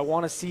offense? Do I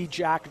want to see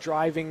Jack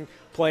driving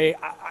play?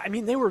 I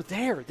mean, they were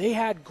there. They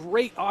had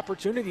great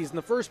opportunities in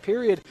the first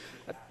period.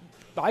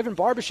 Ivan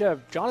Barbashev,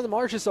 Jonathan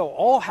Marchessault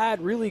all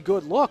had really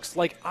good looks.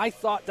 I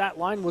thought that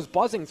line was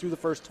buzzing through the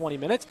first 20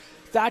 minutes.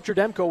 Thatcher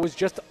Demko was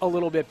just a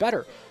little bit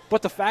better.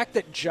 But the fact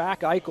that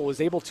Jack Eichel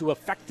is able to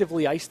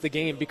effectively ice the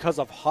game because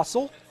of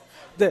hustle,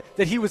 that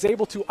he was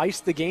able to ice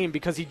the game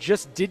because he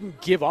just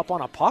didn't give up on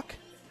a puck,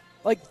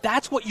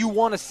 that's what you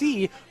want to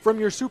see from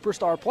your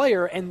superstar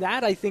player, and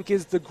that, I think,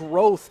 is the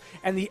growth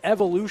and the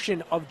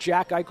evolution of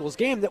Jack Eichel's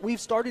game that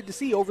we've started to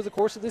see over the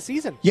course of this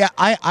season. Yeah,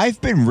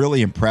 I've been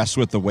really impressed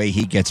with the way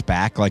he gets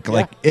back.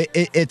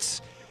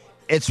 It's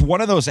one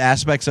of those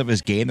aspects of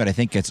his game that I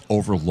think gets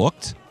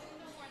overlooked,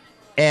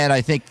 and I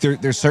think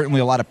there's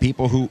certainly a lot of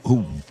people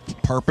who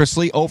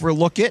purposely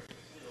overlook it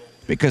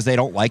because they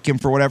don't like him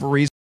for whatever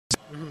reason.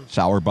 Mm-hmm.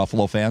 Sour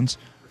Buffalo fans.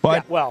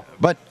 But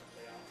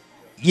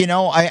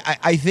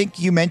I think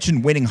you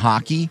mentioned winning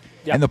hockey,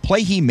 and the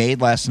play he made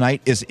last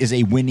night is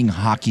a winning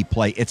hockey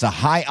play. It's a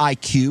high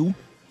IQ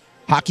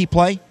hockey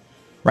play,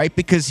 right?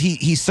 Because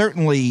he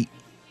certainly,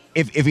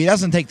 if he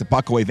doesn't take the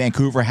puck away,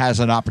 Vancouver has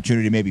an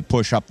opportunity to maybe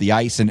push up the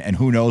ice, and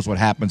who knows what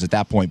happens at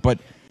that point. But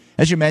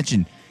as you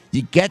mentioned,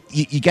 you get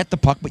the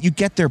puck, but you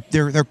get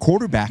their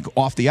quarterback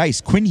off the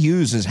ice. Quinn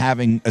Hughes is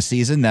having a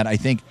season that I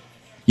think,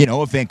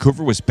 if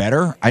Vancouver was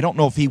better, I don't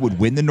know if he would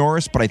win the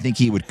Norris, but I think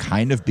he would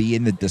kind of be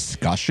in the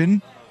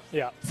discussion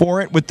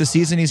for it with the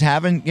season he's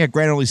having. Yeah,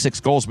 granted, only 6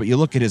 goals, but you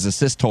look at his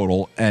assist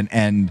total,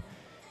 and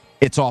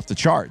it's off the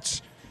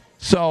charts.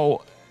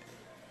 So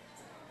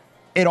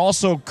it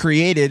also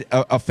created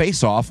a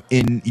face-off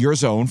in your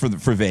zone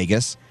for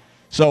Vegas.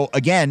 So,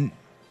 again,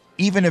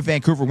 even if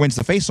Vancouver wins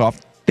the face-off,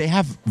 they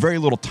have very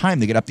little time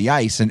to get up the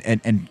ice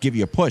and give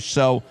you a push.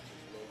 So,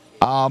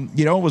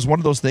 it was one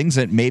of those things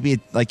that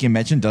maybe, like you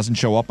mentioned, doesn't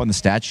show up on the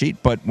stat sheet,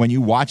 but when you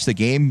watch the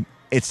game,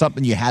 it's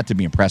something you had to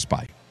be impressed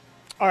by.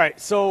 All right,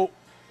 so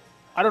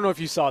I don't know if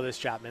you saw this,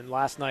 Chapman.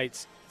 Last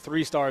night's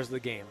 3 stars of the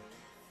game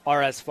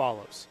are as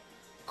follows.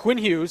 Quinn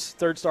Hughes,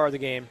 3rd star of the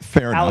game.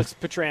 Fair enough. Alex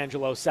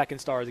Pietrangelo,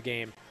 2nd star of the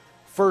game.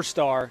 1st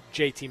star,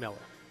 JT Miller.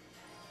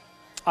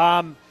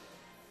 I'm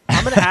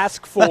going to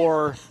ask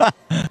for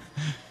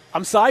 –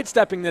 I'm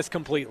sidestepping this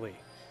completely.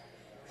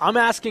 I'm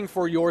asking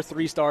for your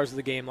 3 stars of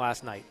the game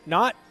last night.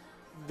 Not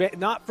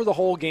for the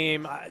whole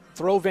game.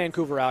 Throw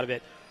Vancouver out of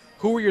it.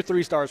 Who were your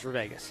 3 stars for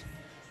Vegas?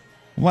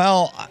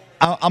 Well,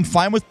 I'm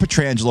fine with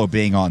Pietrangelo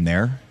being on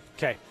there.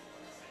 Okay.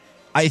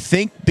 I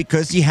think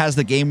because he has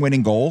the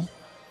game-winning goal,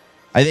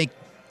 I think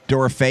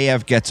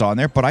Dorofeyev gets on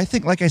there. But I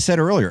think, like I said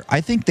earlier, I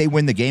think they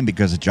win the game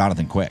because of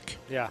Jonathan Quick.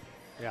 Yeah.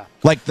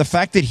 The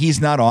fact that he's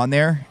not on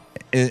there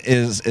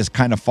is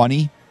kind of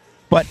funny,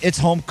 but it's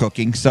home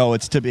cooking, so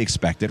it's to be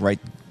expected, right?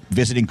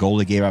 Visiting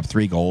goalie gave up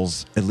 3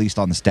 goals, at least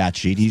on the stat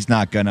sheet. He's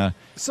not gonna.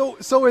 So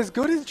as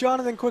good as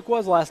Jonathan Quick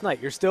was last night,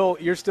 you're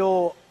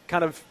still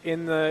kind of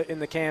in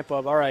the camp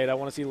of, all right, I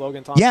want to see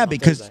Logan Thompson. Yeah,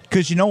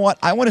 because you know what,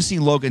 I want to see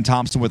Logan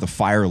Thompson with a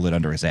fire lit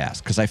under his ass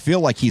because I feel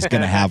like he's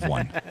gonna have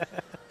one.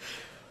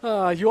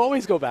 You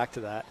always go back to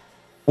that.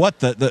 What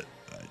the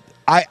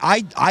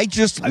I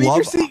just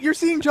love. You're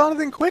seeing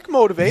Jonathan Quick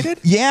motivated.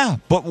 Yeah,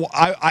 but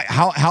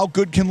how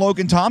good can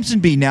Logan Thompson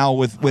be now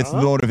with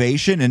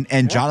motivation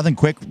and Jonathan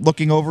Quick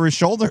looking over his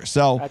shoulder?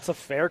 So that's a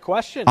fair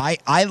question.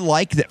 I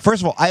like that.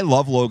 First of all, I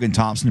love Logan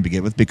Thompson to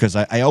begin with because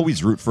I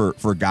always root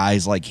for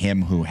guys like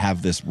him who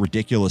have this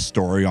ridiculous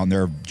story on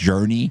their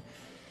journey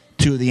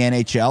to the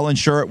NHL. And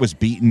sure, it was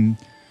beaten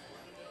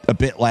a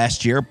bit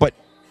last year, but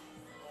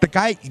the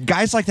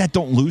guys like that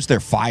don't lose their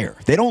fire.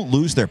 They don't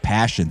lose their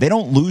passion. They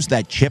don't lose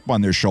that chip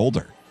on their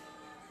shoulder.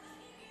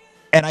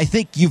 And I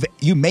think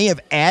you may have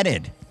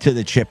added to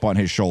the chip on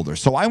his shoulder.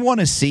 So I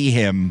want to see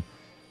him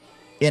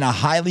in a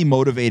highly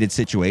motivated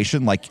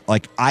situation, like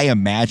I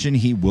imagine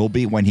he will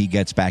be when he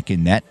gets back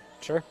in net.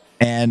 Sure.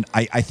 And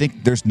I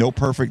think there's no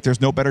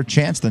better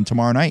chance than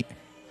tomorrow night.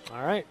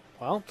 All right.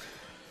 Well,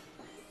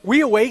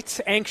 we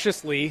await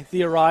anxiously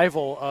the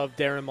arrival of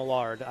Darren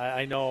Millard.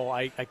 I know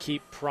I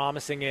keep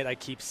promising it. I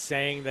keep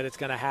saying that it's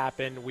going to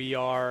happen. We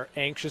are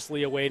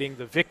anxiously awaiting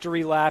the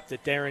victory lap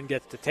that Darren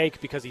gets to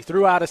take because he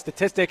threw out a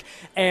statistic.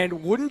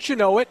 And wouldn't you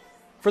know it,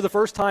 for the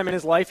first time in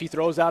his life, he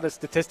throws out a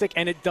statistic,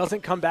 and it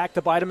doesn't come back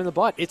to bite him in the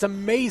butt. It's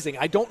amazing.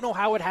 I don't know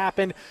how it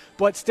happened,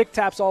 but stick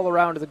taps all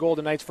around to the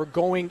Golden Knights for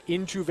going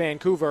into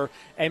Vancouver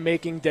and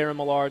making Darren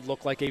Millard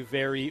look like a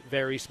very,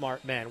 very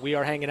smart man. We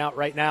are hanging out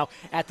right now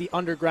at the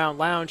Underground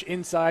Lounge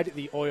inside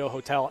the Oyo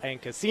Hotel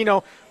and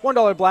Casino.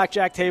 $1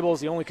 blackjack table is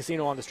the only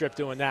casino on the Strip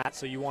doing that,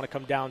 so you want to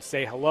come down,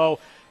 say hello.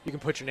 You can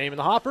put your name in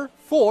the hopper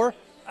for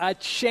a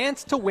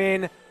chance to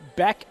win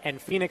Beck and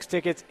Phoenix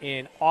tickets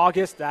in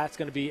August. That's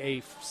going to be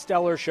a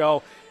stellar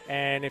show.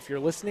 And if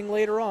you're listening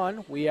later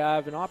on, we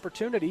have an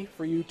opportunity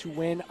for you to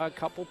win a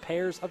couple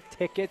pairs of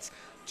tickets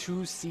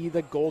to see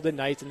the Golden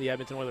Knights and the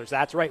Edmonton Oilers.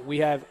 That's right. We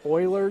have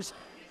Oilers,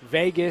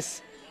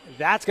 Vegas.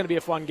 That's going to be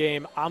a fun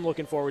game. I'm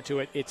looking forward to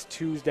it. It's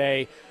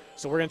Tuesday.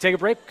 So we're going to take a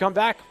break, come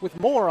back with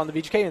more on the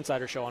VGK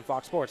Insider Show on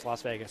Fox Sports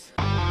Las Vegas.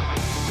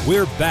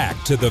 We're back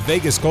to the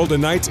Vegas Golden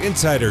Knights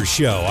Insider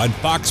Show on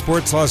Fox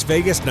Sports Las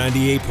Vegas,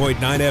 98.9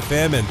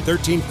 FM and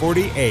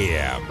 1340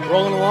 AM.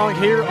 Rolling along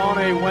here on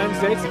a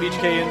Wednesday. It's the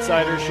VGK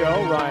Insider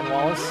Show. Ryan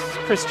Wallace,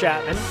 Chris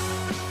Chapman.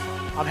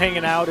 I'm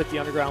hanging out at the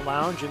Underground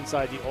Lounge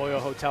inside the Oyo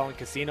Hotel and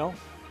Casino.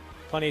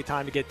 Plenty of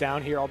time to get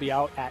down here. I'll be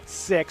out at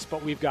 6,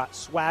 but we've got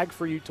swag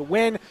for you to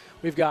win.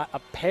 We've got a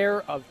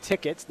pair of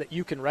tickets that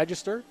you can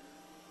register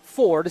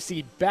for to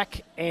see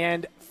Beck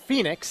and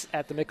Phoenix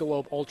at the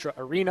Michelob Ultra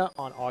Arena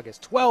on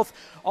August 12th.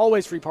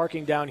 Always free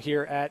parking down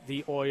here at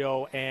the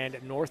Oyo,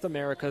 and North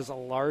America's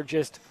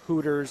largest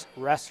Hooters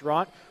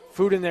restaurant.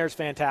 Food in there is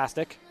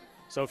fantastic.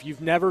 So if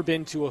you've never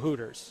been to a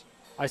Hooters,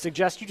 I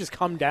suggest you just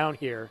come down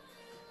here,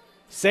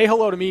 say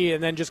hello to me,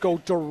 and then just go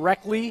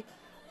directly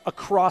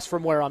across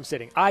from where I'm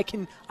sitting. I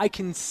can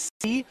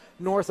see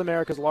North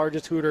America's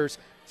largest Hooters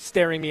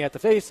staring me at the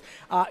face.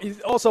 It's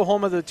also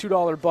home of the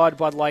 $2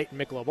 Bud Light, and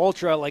Michelob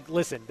Ultra. Like,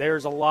 listen,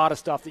 there's a lot of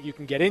stuff that you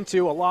can get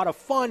into, a lot of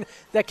fun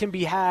that can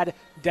be had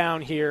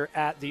down here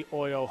at the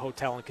Oyo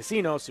Hotel and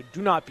Casino. So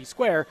do not be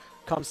square.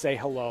 Come say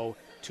hello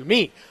to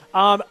me.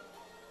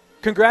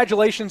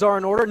 Congratulations are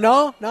in order.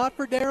 No, not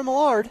for Darren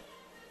Millard.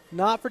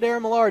 Not for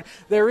Darren Millard.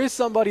 There is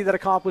somebody that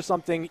accomplished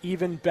something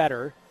even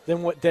better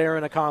than what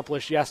Darren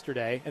accomplished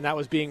yesterday, and that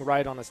was being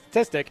right on a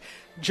statistic.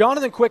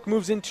 Jonathan Quick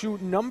moves into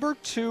number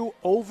 2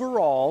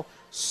 overall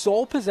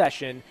sole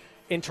possession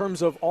in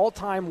terms of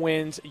all-time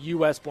wins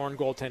U.S.-born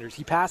goaltenders.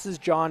 He passes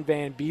John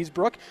Van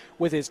Beesbrook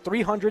with his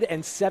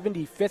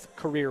 375th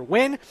career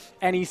win,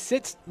 and he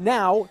sits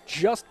now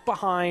just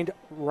behind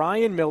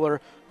Ryan Miller,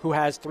 who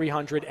has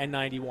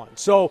 391.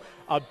 So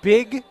a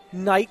big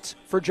night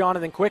for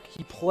Jonathan Quick.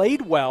 He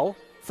played well,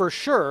 for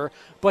sure,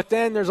 but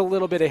then there's a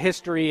little bit of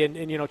history,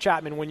 and you know,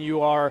 Chapman, when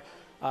you are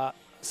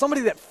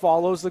somebody that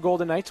follows the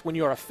Golden Knights, when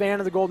you are a fan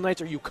of the Golden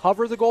Knights or you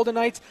cover the Golden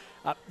Knights,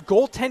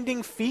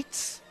 goaltending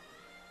feats,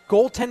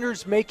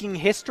 goaltenders making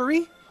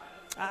history,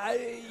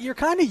 you're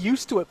kind of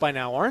used to it by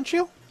now, aren't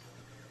you?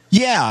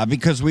 Yeah,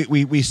 because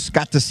we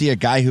got to see a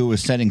guy who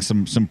was setting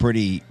some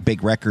pretty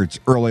big records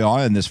early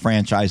on in this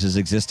franchise's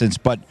existence,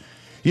 but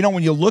you know,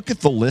 when you look at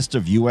the list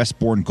of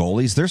U.S.-born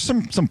goalies, there's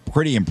some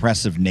pretty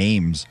impressive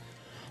names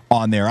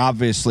on there.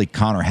 Obviously,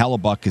 Connor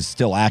Hellebuck is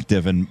still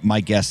active, and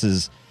my guess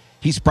is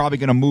he's probably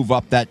going to move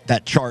up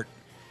that chart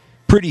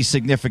pretty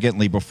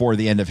significantly before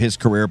the end of his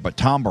career. But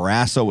Tom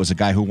Barrasso was a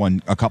guy who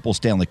won a couple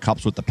Stanley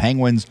Cups with the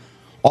Penguins,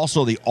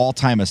 also the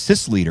all-time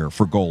assist leader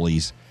for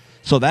goalies.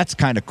 So that's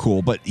kind of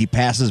cool. But he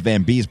passes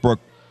Van Beesbrook.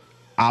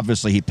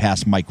 Obviously, he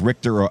passed Mike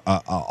Richter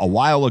a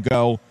while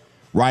ago.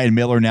 Ryan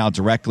Miller now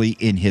directly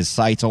in his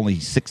sights, only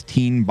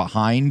 16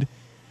 behind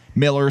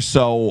Miller.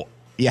 So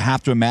you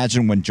have to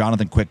imagine when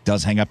Jonathan Quick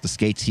does hang up the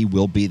skates, he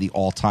will be the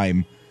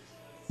all-time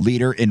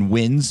leader in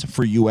wins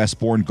for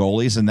U.S.-born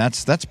goalies, and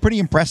that's pretty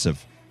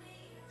impressive.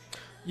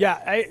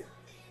 Yeah,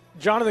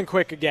 Jonathan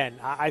Quick, again,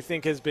 I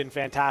think has been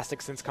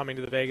fantastic since coming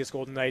to the Vegas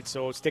Golden Knights,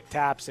 so stick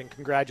taps and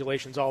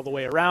congratulations all the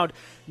way around.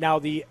 Now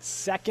the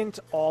second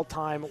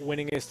all-time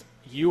winningest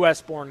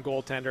U.S.-born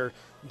goaltender,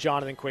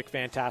 Jonathan Quick,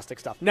 fantastic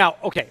stuff. Now,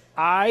 okay,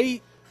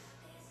 I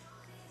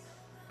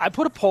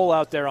put a poll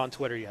out there on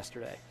Twitter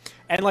yesterday,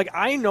 And, like,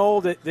 I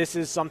know that this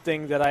is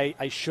something that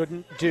I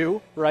shouldn't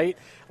do, right?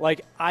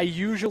 Like, I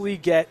usually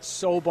get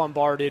so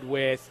bombarded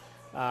with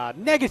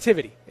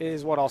negativity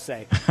is what I'll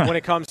say when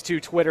it comes to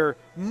Twitter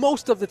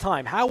most of the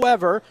time.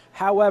 However,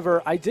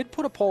 I did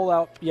put a poll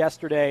out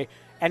yesterday,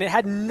 and it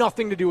had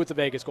nothing to do with the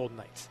Vegas Golden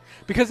Knights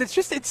because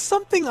it's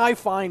something I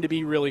find to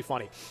be really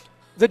funny.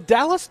 The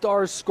Dallas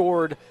Stars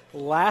scored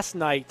last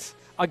night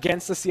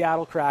against the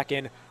Seattle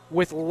Kraken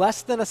with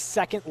less than a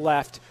second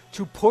left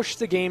to push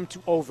the game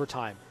to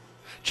overtime.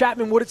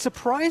 Chapman, would it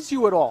surprise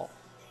you at all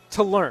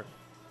to learn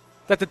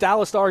that the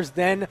Dallas Stars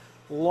then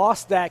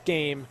lost that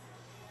game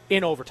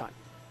in overtime?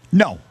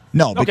 No,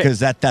 Okay. because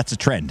that's a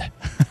trend.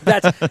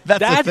 That's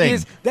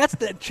the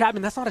thing.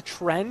 Chapman, that's not a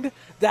trend.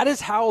 That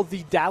is how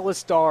the Dallas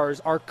Stars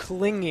are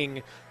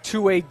clinging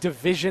to a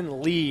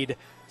division lead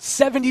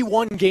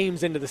 71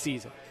 games into the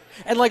season.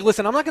 And, like,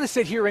 listen, I'm not going to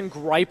sit here and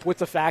gripe with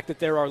the fact that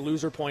there are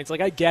loser points.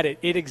 Like, I get it.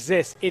 It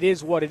exists. It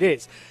is what it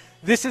is.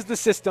 This is the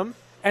system,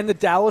 and the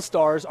Dallas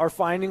Stars are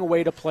finding a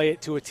way to play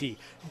it to a T.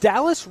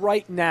 Dallas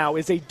right now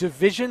is a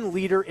division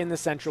leader in the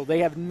Central. They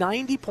have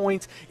 90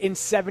 points in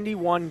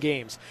 71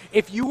 games.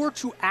 If you were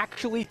to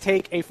actually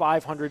take a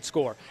 500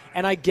 score,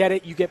 and I get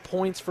it, you get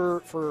points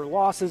for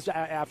losses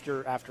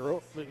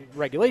after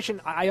regulation.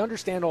 I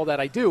understand all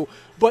that, I do.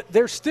 But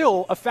they're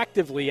still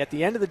effectively, at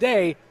the end of the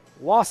day,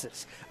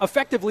 losses.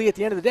 Effectively, at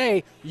the end of the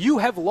day, you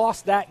have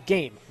lost that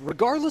game.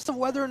 Regardless of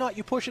whether or not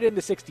you push it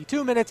into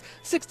 62 minutes,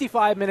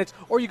 65 minutes,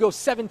 or you go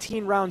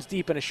 17 rounds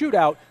deep in a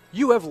shootout,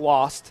 you have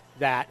lost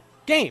that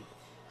game.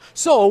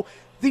 So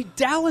the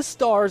Dallas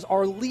Stars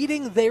are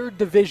leading their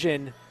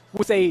division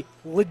with a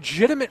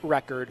legitimate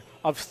record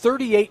of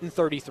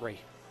 38-33.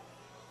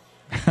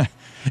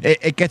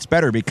 It gets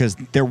better because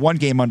they're one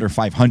game under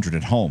 500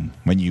 at home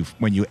when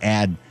you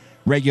add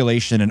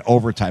regulation and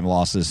overtime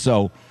losses.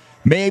 So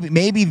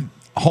maybe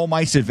home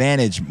ice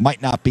advantage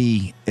might not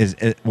be as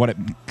what it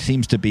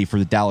seems to be for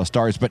the Dallas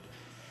Stars, but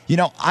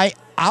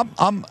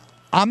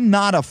I'm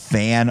not a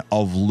fan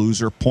of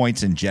loser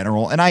points in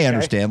general, and I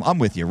understand. I'm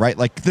with you, right?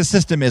 Like, the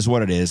system is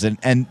what it is,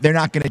 and they're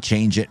not going to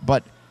change it.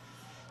 But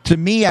to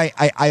me,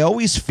 I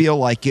always feel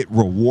like it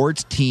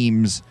rewards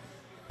teams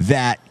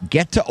that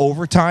get to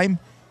overtime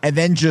and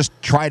then just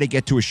try to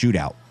get to a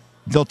shootout.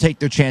 They'll take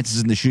their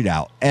chances in the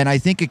shootout. And I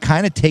think it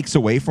kind of takes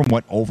away from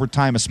what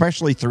overtime,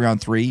 especially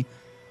 3-on-3,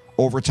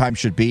 overtime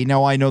should be.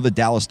 Now, I know the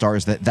Dallas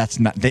Stars,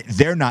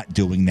 they're not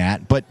doing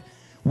that, but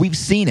we've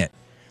seen it.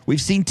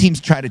 We've seen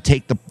teams try to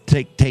take the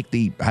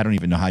I don't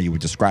even know how you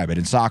would describe it.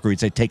 In soccer, you'd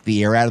say take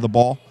the air out of the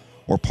ball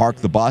or park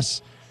the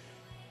bus.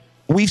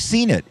 We've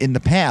seen it in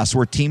the past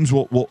where teams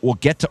will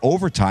get to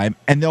overtime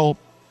and they'll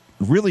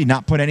really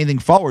not put anything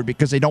forward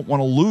because they don't want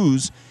to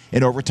lose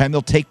in overtime.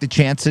 They'll take the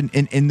chance in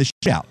the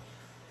shootout.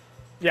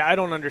 Yeah, I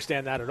don't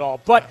understand that at all.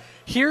 But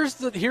here's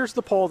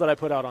the poll that I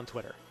put out on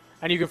Twitter.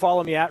 And you can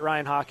follow me at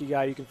Ryan Hockey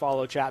Guy. You can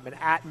follow Chapman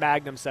at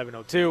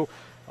Magnum702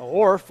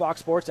 or Fox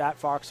Sports at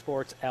Fox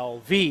Sports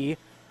LV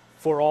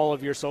for all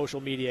of your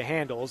social media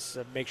handles.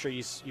 Make sure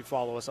you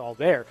follow us all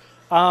there.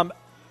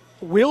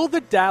 Will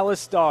the Dallas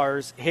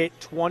Stars hit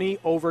 20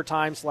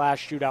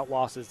 overtime/shootout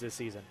losses this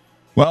season?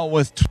 Well,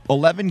 with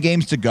 11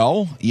 games to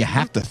go, you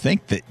have to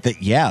think that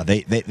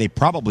they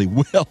probably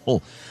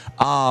will.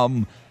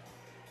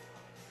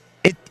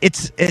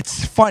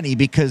 It's funny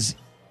because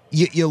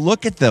you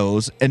look at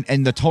those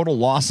and the total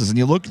losses, and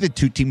you look at the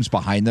two teams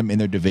behind them in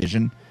their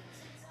division,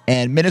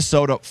 and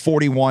Minnesota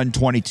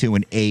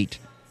 41-22-8,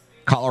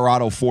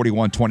 Colorado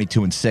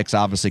 41-22-6.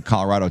 Obviously,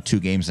 Colorado 2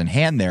 games in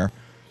hand there,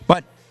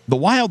 but the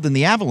Wild and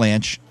the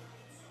Avalanche,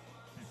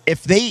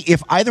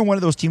 if either one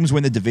of those teams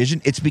win the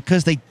division, it's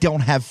because they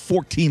don't have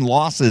 14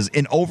 losses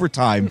in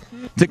overtime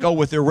to go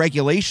with their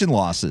regulation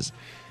losses.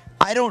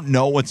 I don't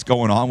know what's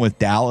going on with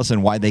Dallas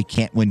and why they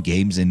can't win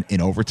games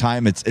in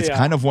overtime. It's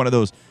kind of one of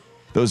those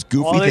goofy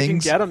well, they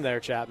things. Can get them there,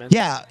 Chapman.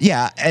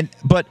 Yeah,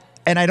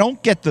 and I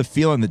don't get the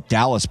feeling that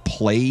Dallas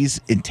plays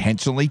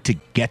intentionally to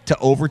get to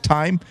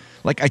overtime.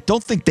 Like, I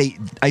think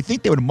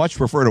they would much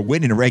prefer to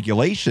win in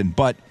regulation,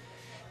 but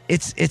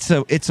it's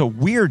a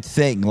weird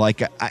thing.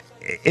 Like,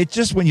 it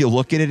just, when you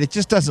look at it, it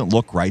just doesn't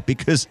look right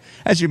because,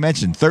 as you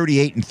mentioned,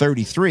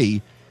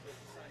 38-33.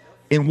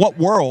 In what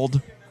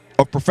world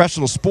of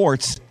professional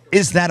sports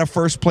is that a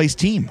first-place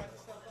team?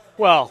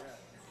 Well,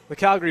 the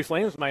Calgary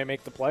Flames might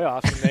make the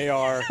playoffs, and they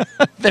are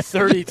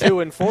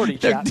 32-40,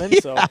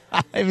 Chapman. So,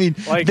 I mean,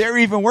 they're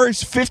even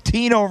worse.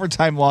 15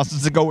 overtime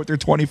losses to go with their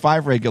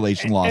 25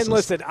 regulation losses. And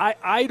listen,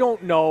 I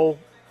don't know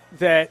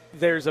that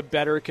there's a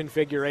better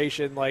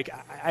configuration. Like,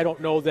 I don't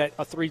know that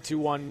a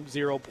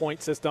 3-2-1-0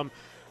 point system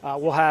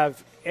will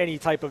have any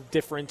type of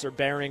difference or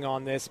bearing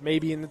on this.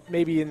 Maybe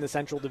in the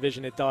Central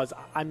Division it does.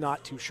 I'm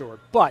not too sure.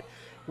 But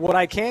what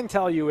I can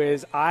tell you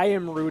is I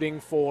am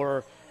rooting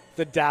for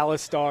the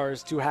Dallas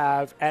Stars to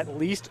have at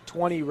least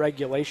 20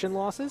 regulation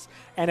losses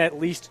and at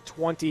least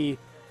 20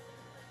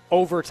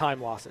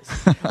 overtime losses.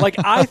 Like,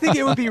 I think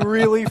it would be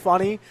really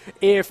funny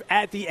if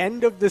at the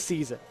end of the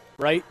season,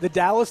 right? The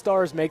Dallas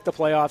Stars make the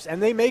playoffs,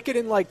 and they make it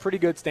in like pretty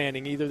good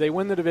standing. Either they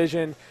win the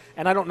division,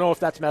 and I don't know if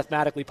that's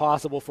mathematically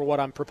possible for what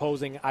I'm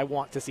proposing I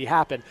want to see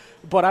happen,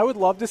 but I would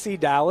love to see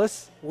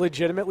Dallas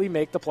legitimately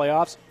make the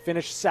playoffs,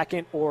 finish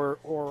second or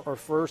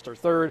first or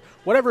third,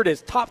 whatever it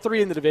is, top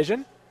 3 in the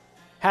division,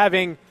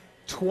 having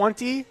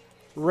 20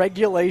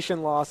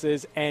 regulation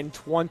losses and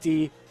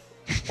 20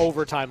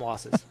 overtime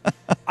losses.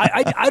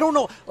 I don't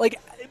know. Like,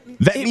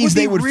 that means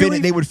they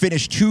would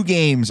finish 2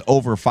 games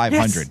over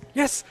 500.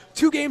 Yes,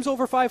 2 games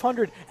over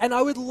 500, and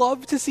I would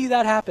love to see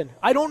that happen.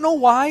 I don't know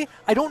why.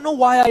 I don't know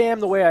why I am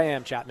the way I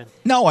am, Chapman.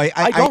 No,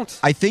 I don't.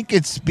 I think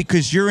it's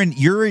because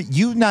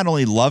you not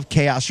only love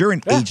chaos, you're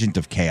an agent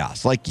of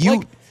chaos. Like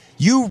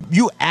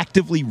you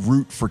actively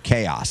root for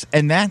chaos,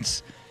 and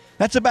that's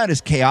about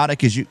as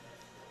chaotic as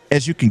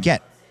you can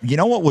get. You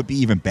know what would be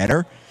even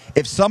better?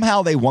 If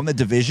somehow they won the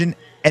division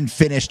and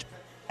finished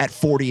at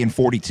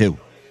 40-42.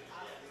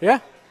 Yeah.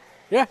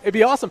 Yeah, it'd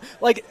be awesome.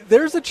 Like,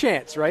 there's a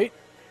chance, right,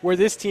 where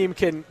this team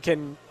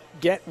can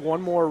get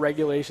one more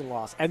regulation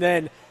loss, and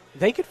then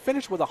they could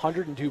finish with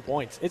 102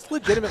 points. It's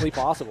legitimately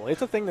possible.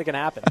 It's a thing that can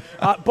happen.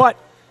 But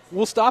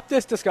we'll stop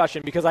this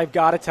discussion because I've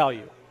got to tell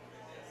you,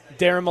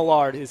 Darren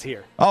Millard is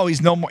here. Oh,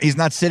 he's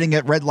not sitting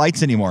at red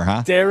lights anymore,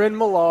 huh? Darren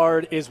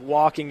Millard is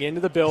walking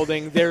into the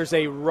building. There's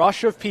a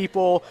rush of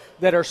people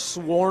that are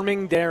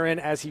swarming Darren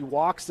as he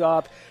walks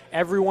up.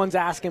 Everyone's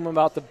asking him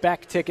about the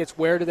Beck tickets.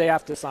 Where do they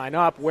have to sign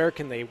up? Where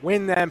can they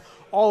win them?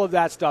 All of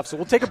that stuff. So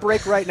we'll take a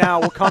break right now.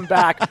 We'll come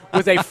back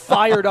with a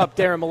fired-up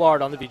Darren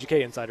Millard on the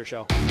VGK Insider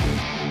Show.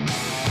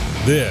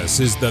 This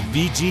is the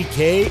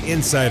VGK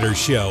Insider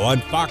Show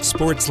on Fox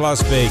Sports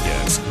Las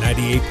Vegas,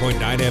 98.9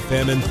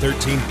 FM and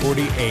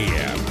 1340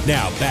 AM.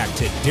 Now back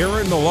to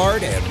Darren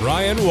Millard and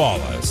Ryan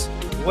Wallace.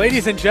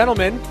 Ladies and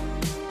gentlemen,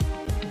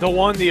 the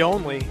one, the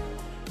only,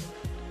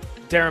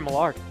 Darren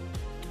Millard.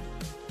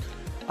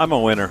 I'm a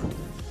winner.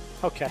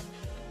 Okay.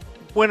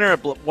 Winner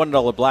at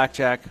 $1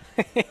 blackjack.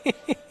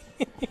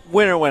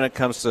 Winner when it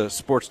comes to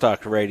sports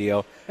talk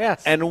radio.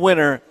 Yes. And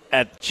winner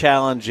at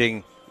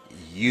challenging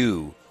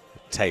you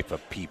type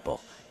of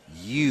people.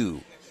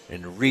 You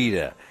and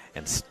Rita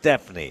and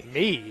Stephanie.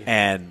 Me.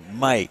 And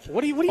Mike.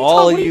 What are you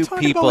all talking you about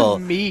people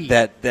with me?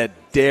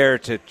 that dare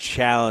to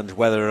challenge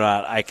whether or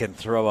not I can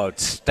throw out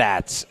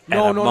stats at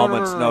a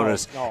moment's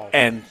notice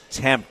and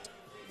tempt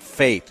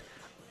fate.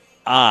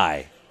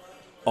 I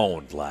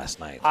owned last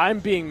night. I'm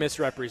being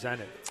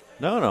misrepresented.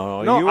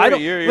 No.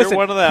 You're listen,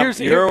 one of them.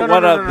 You're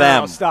one of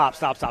them. Stop.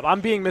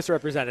 I'm being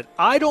misrepresented.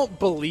 I don't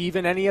believe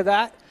in any of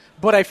that,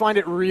 but I find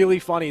it really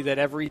funny that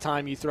every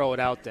time you throw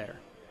it out there,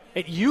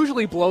 it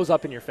usually blows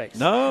up in your face.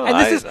 No, and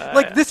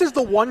this is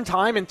the one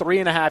time in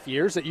 3.5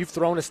 years that you've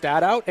thrown a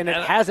stat out and it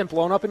hasn't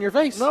blown up in your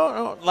face.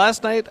 No.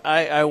 Last night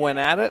I went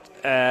at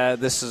it.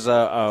 This is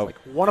like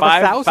one of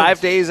 1,000. 5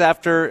 days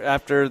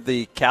after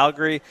the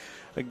Calgary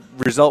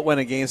result went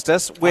against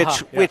us,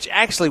 which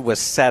actually was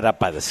set up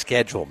by the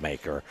schedule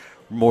maker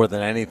more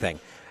than anything.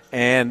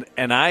 And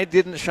I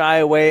didn't shy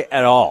away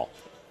at all.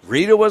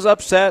 Rita was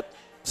upset.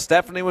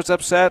 Stephanie was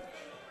upset.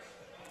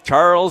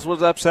 Charles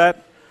was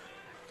upset.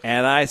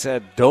 And I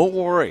said, don't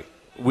worry.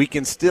 We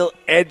can still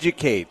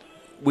educate.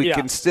 We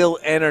can still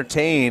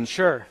entertain.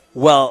 Sure.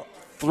 While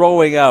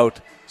throwing out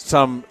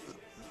some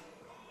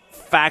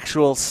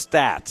factual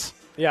stats.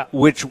 Yeah.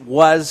 Which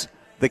was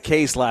the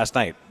case last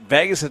night.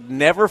 Vegas had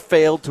never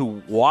failed to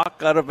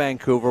walk out of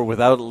Vancouver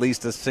without at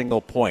least a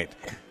single point.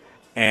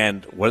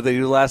 And what did they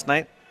do last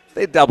night?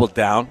 They doubled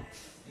down,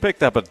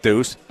 picked up a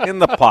deuce in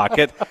the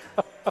pocket,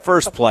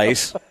 first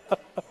place,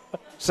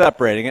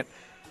 separating it.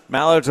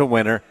 Mallard's a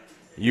winner.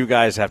 You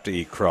guys have to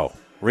eat crow.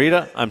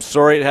 Rita, I'm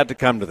sorry it had to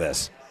come to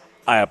this.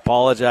 I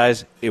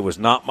apologize. It was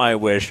not my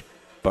wish,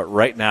 but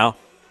right now,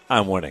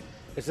 I'm winning.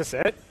 Is this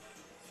it?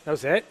 That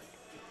was it?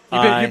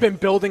 You've been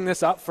building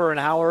this up for an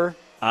hour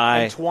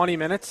and 20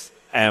 minutes?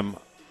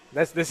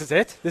 This is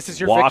it? This is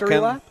your victory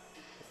lap?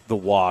 The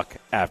walk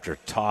after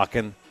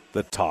talking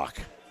the talk.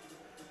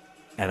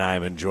 And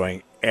I'm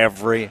enjoying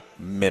every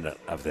minute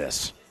of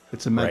this.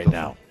 It's a right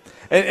now.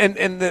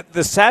 And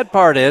the sad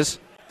part is,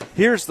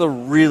 here's the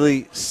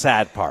really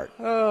sad part.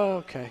 Oh,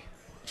 okay.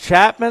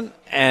 Chapman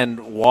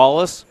and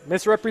Wallace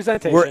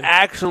misrepresentation. Were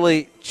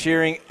actually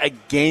cheering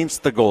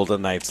against the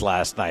Golden Knights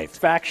last night. It's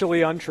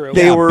factually untrue.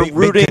 They were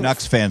rooting. Big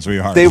Canucks fans we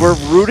are. They were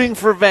rooting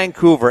for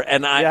Vancouver,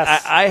 and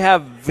Yes. I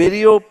have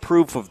video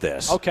proof of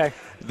this. Okay.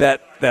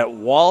 That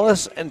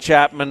Wallace and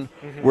Chapman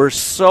were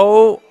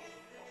so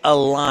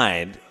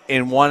aligned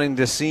in wanting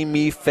to see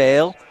me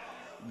fail,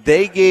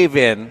 they gave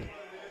in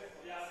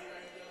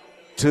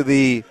to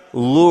the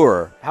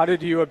lure. How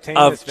did you obtain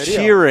of this video?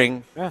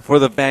 Cheering for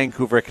the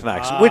Vancouver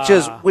Canucks,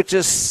 which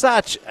is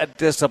such a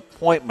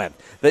disappointment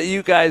that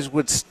you guys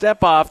would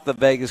step off the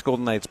Vegas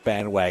Golden Knights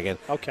bandwagon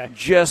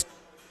just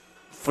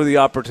for the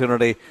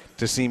opportunity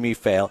to see me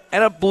fail,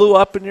 and it blew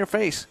up in your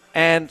face.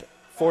 And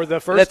for the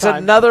first that's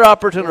time, another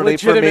opportunity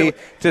for me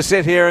to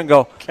sit here and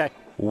go,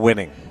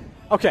 winning.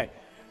 Okay.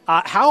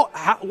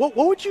 What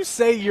would you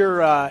say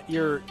your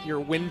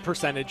win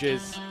percentage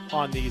is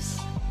on these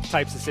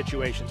types of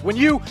situations? When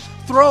you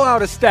throw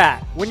out a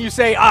stat, when you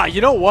say,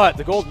 you know what,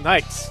 the Golden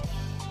Knights,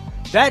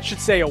 that should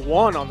say a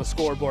 1 on the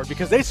scoreboard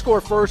because they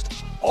score first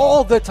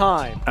all the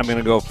time. I'm going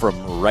to go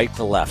from right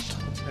to left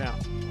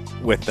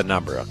with the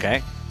number,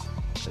 okay?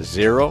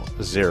 0,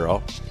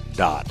 0,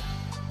 dot.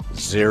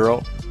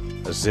 0,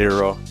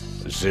 0,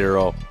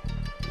 0,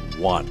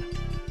 1.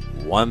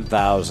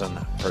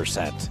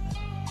 1,000%.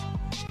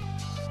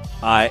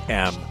 I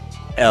am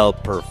El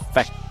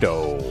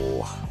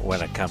Perfecto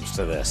when it comes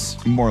to this.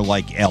 More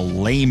like El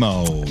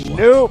Lamo.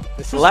 Nope.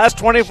 The last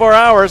 24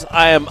 hours,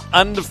 I am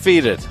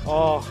undefeated.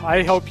 Oh,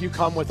 I hope you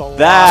come with a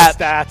lot of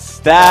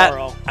stats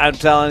tomorrow. I'm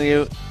telling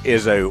you,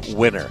 is a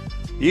winner.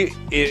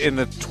 In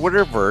the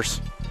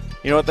Twitterverse,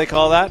 you know what they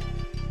call that?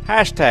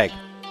 Hashtag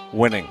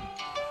winning.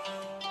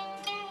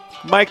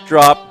 Mic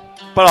drop,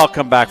 but I'll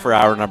come back for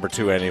hour number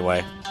 2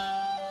 anyway.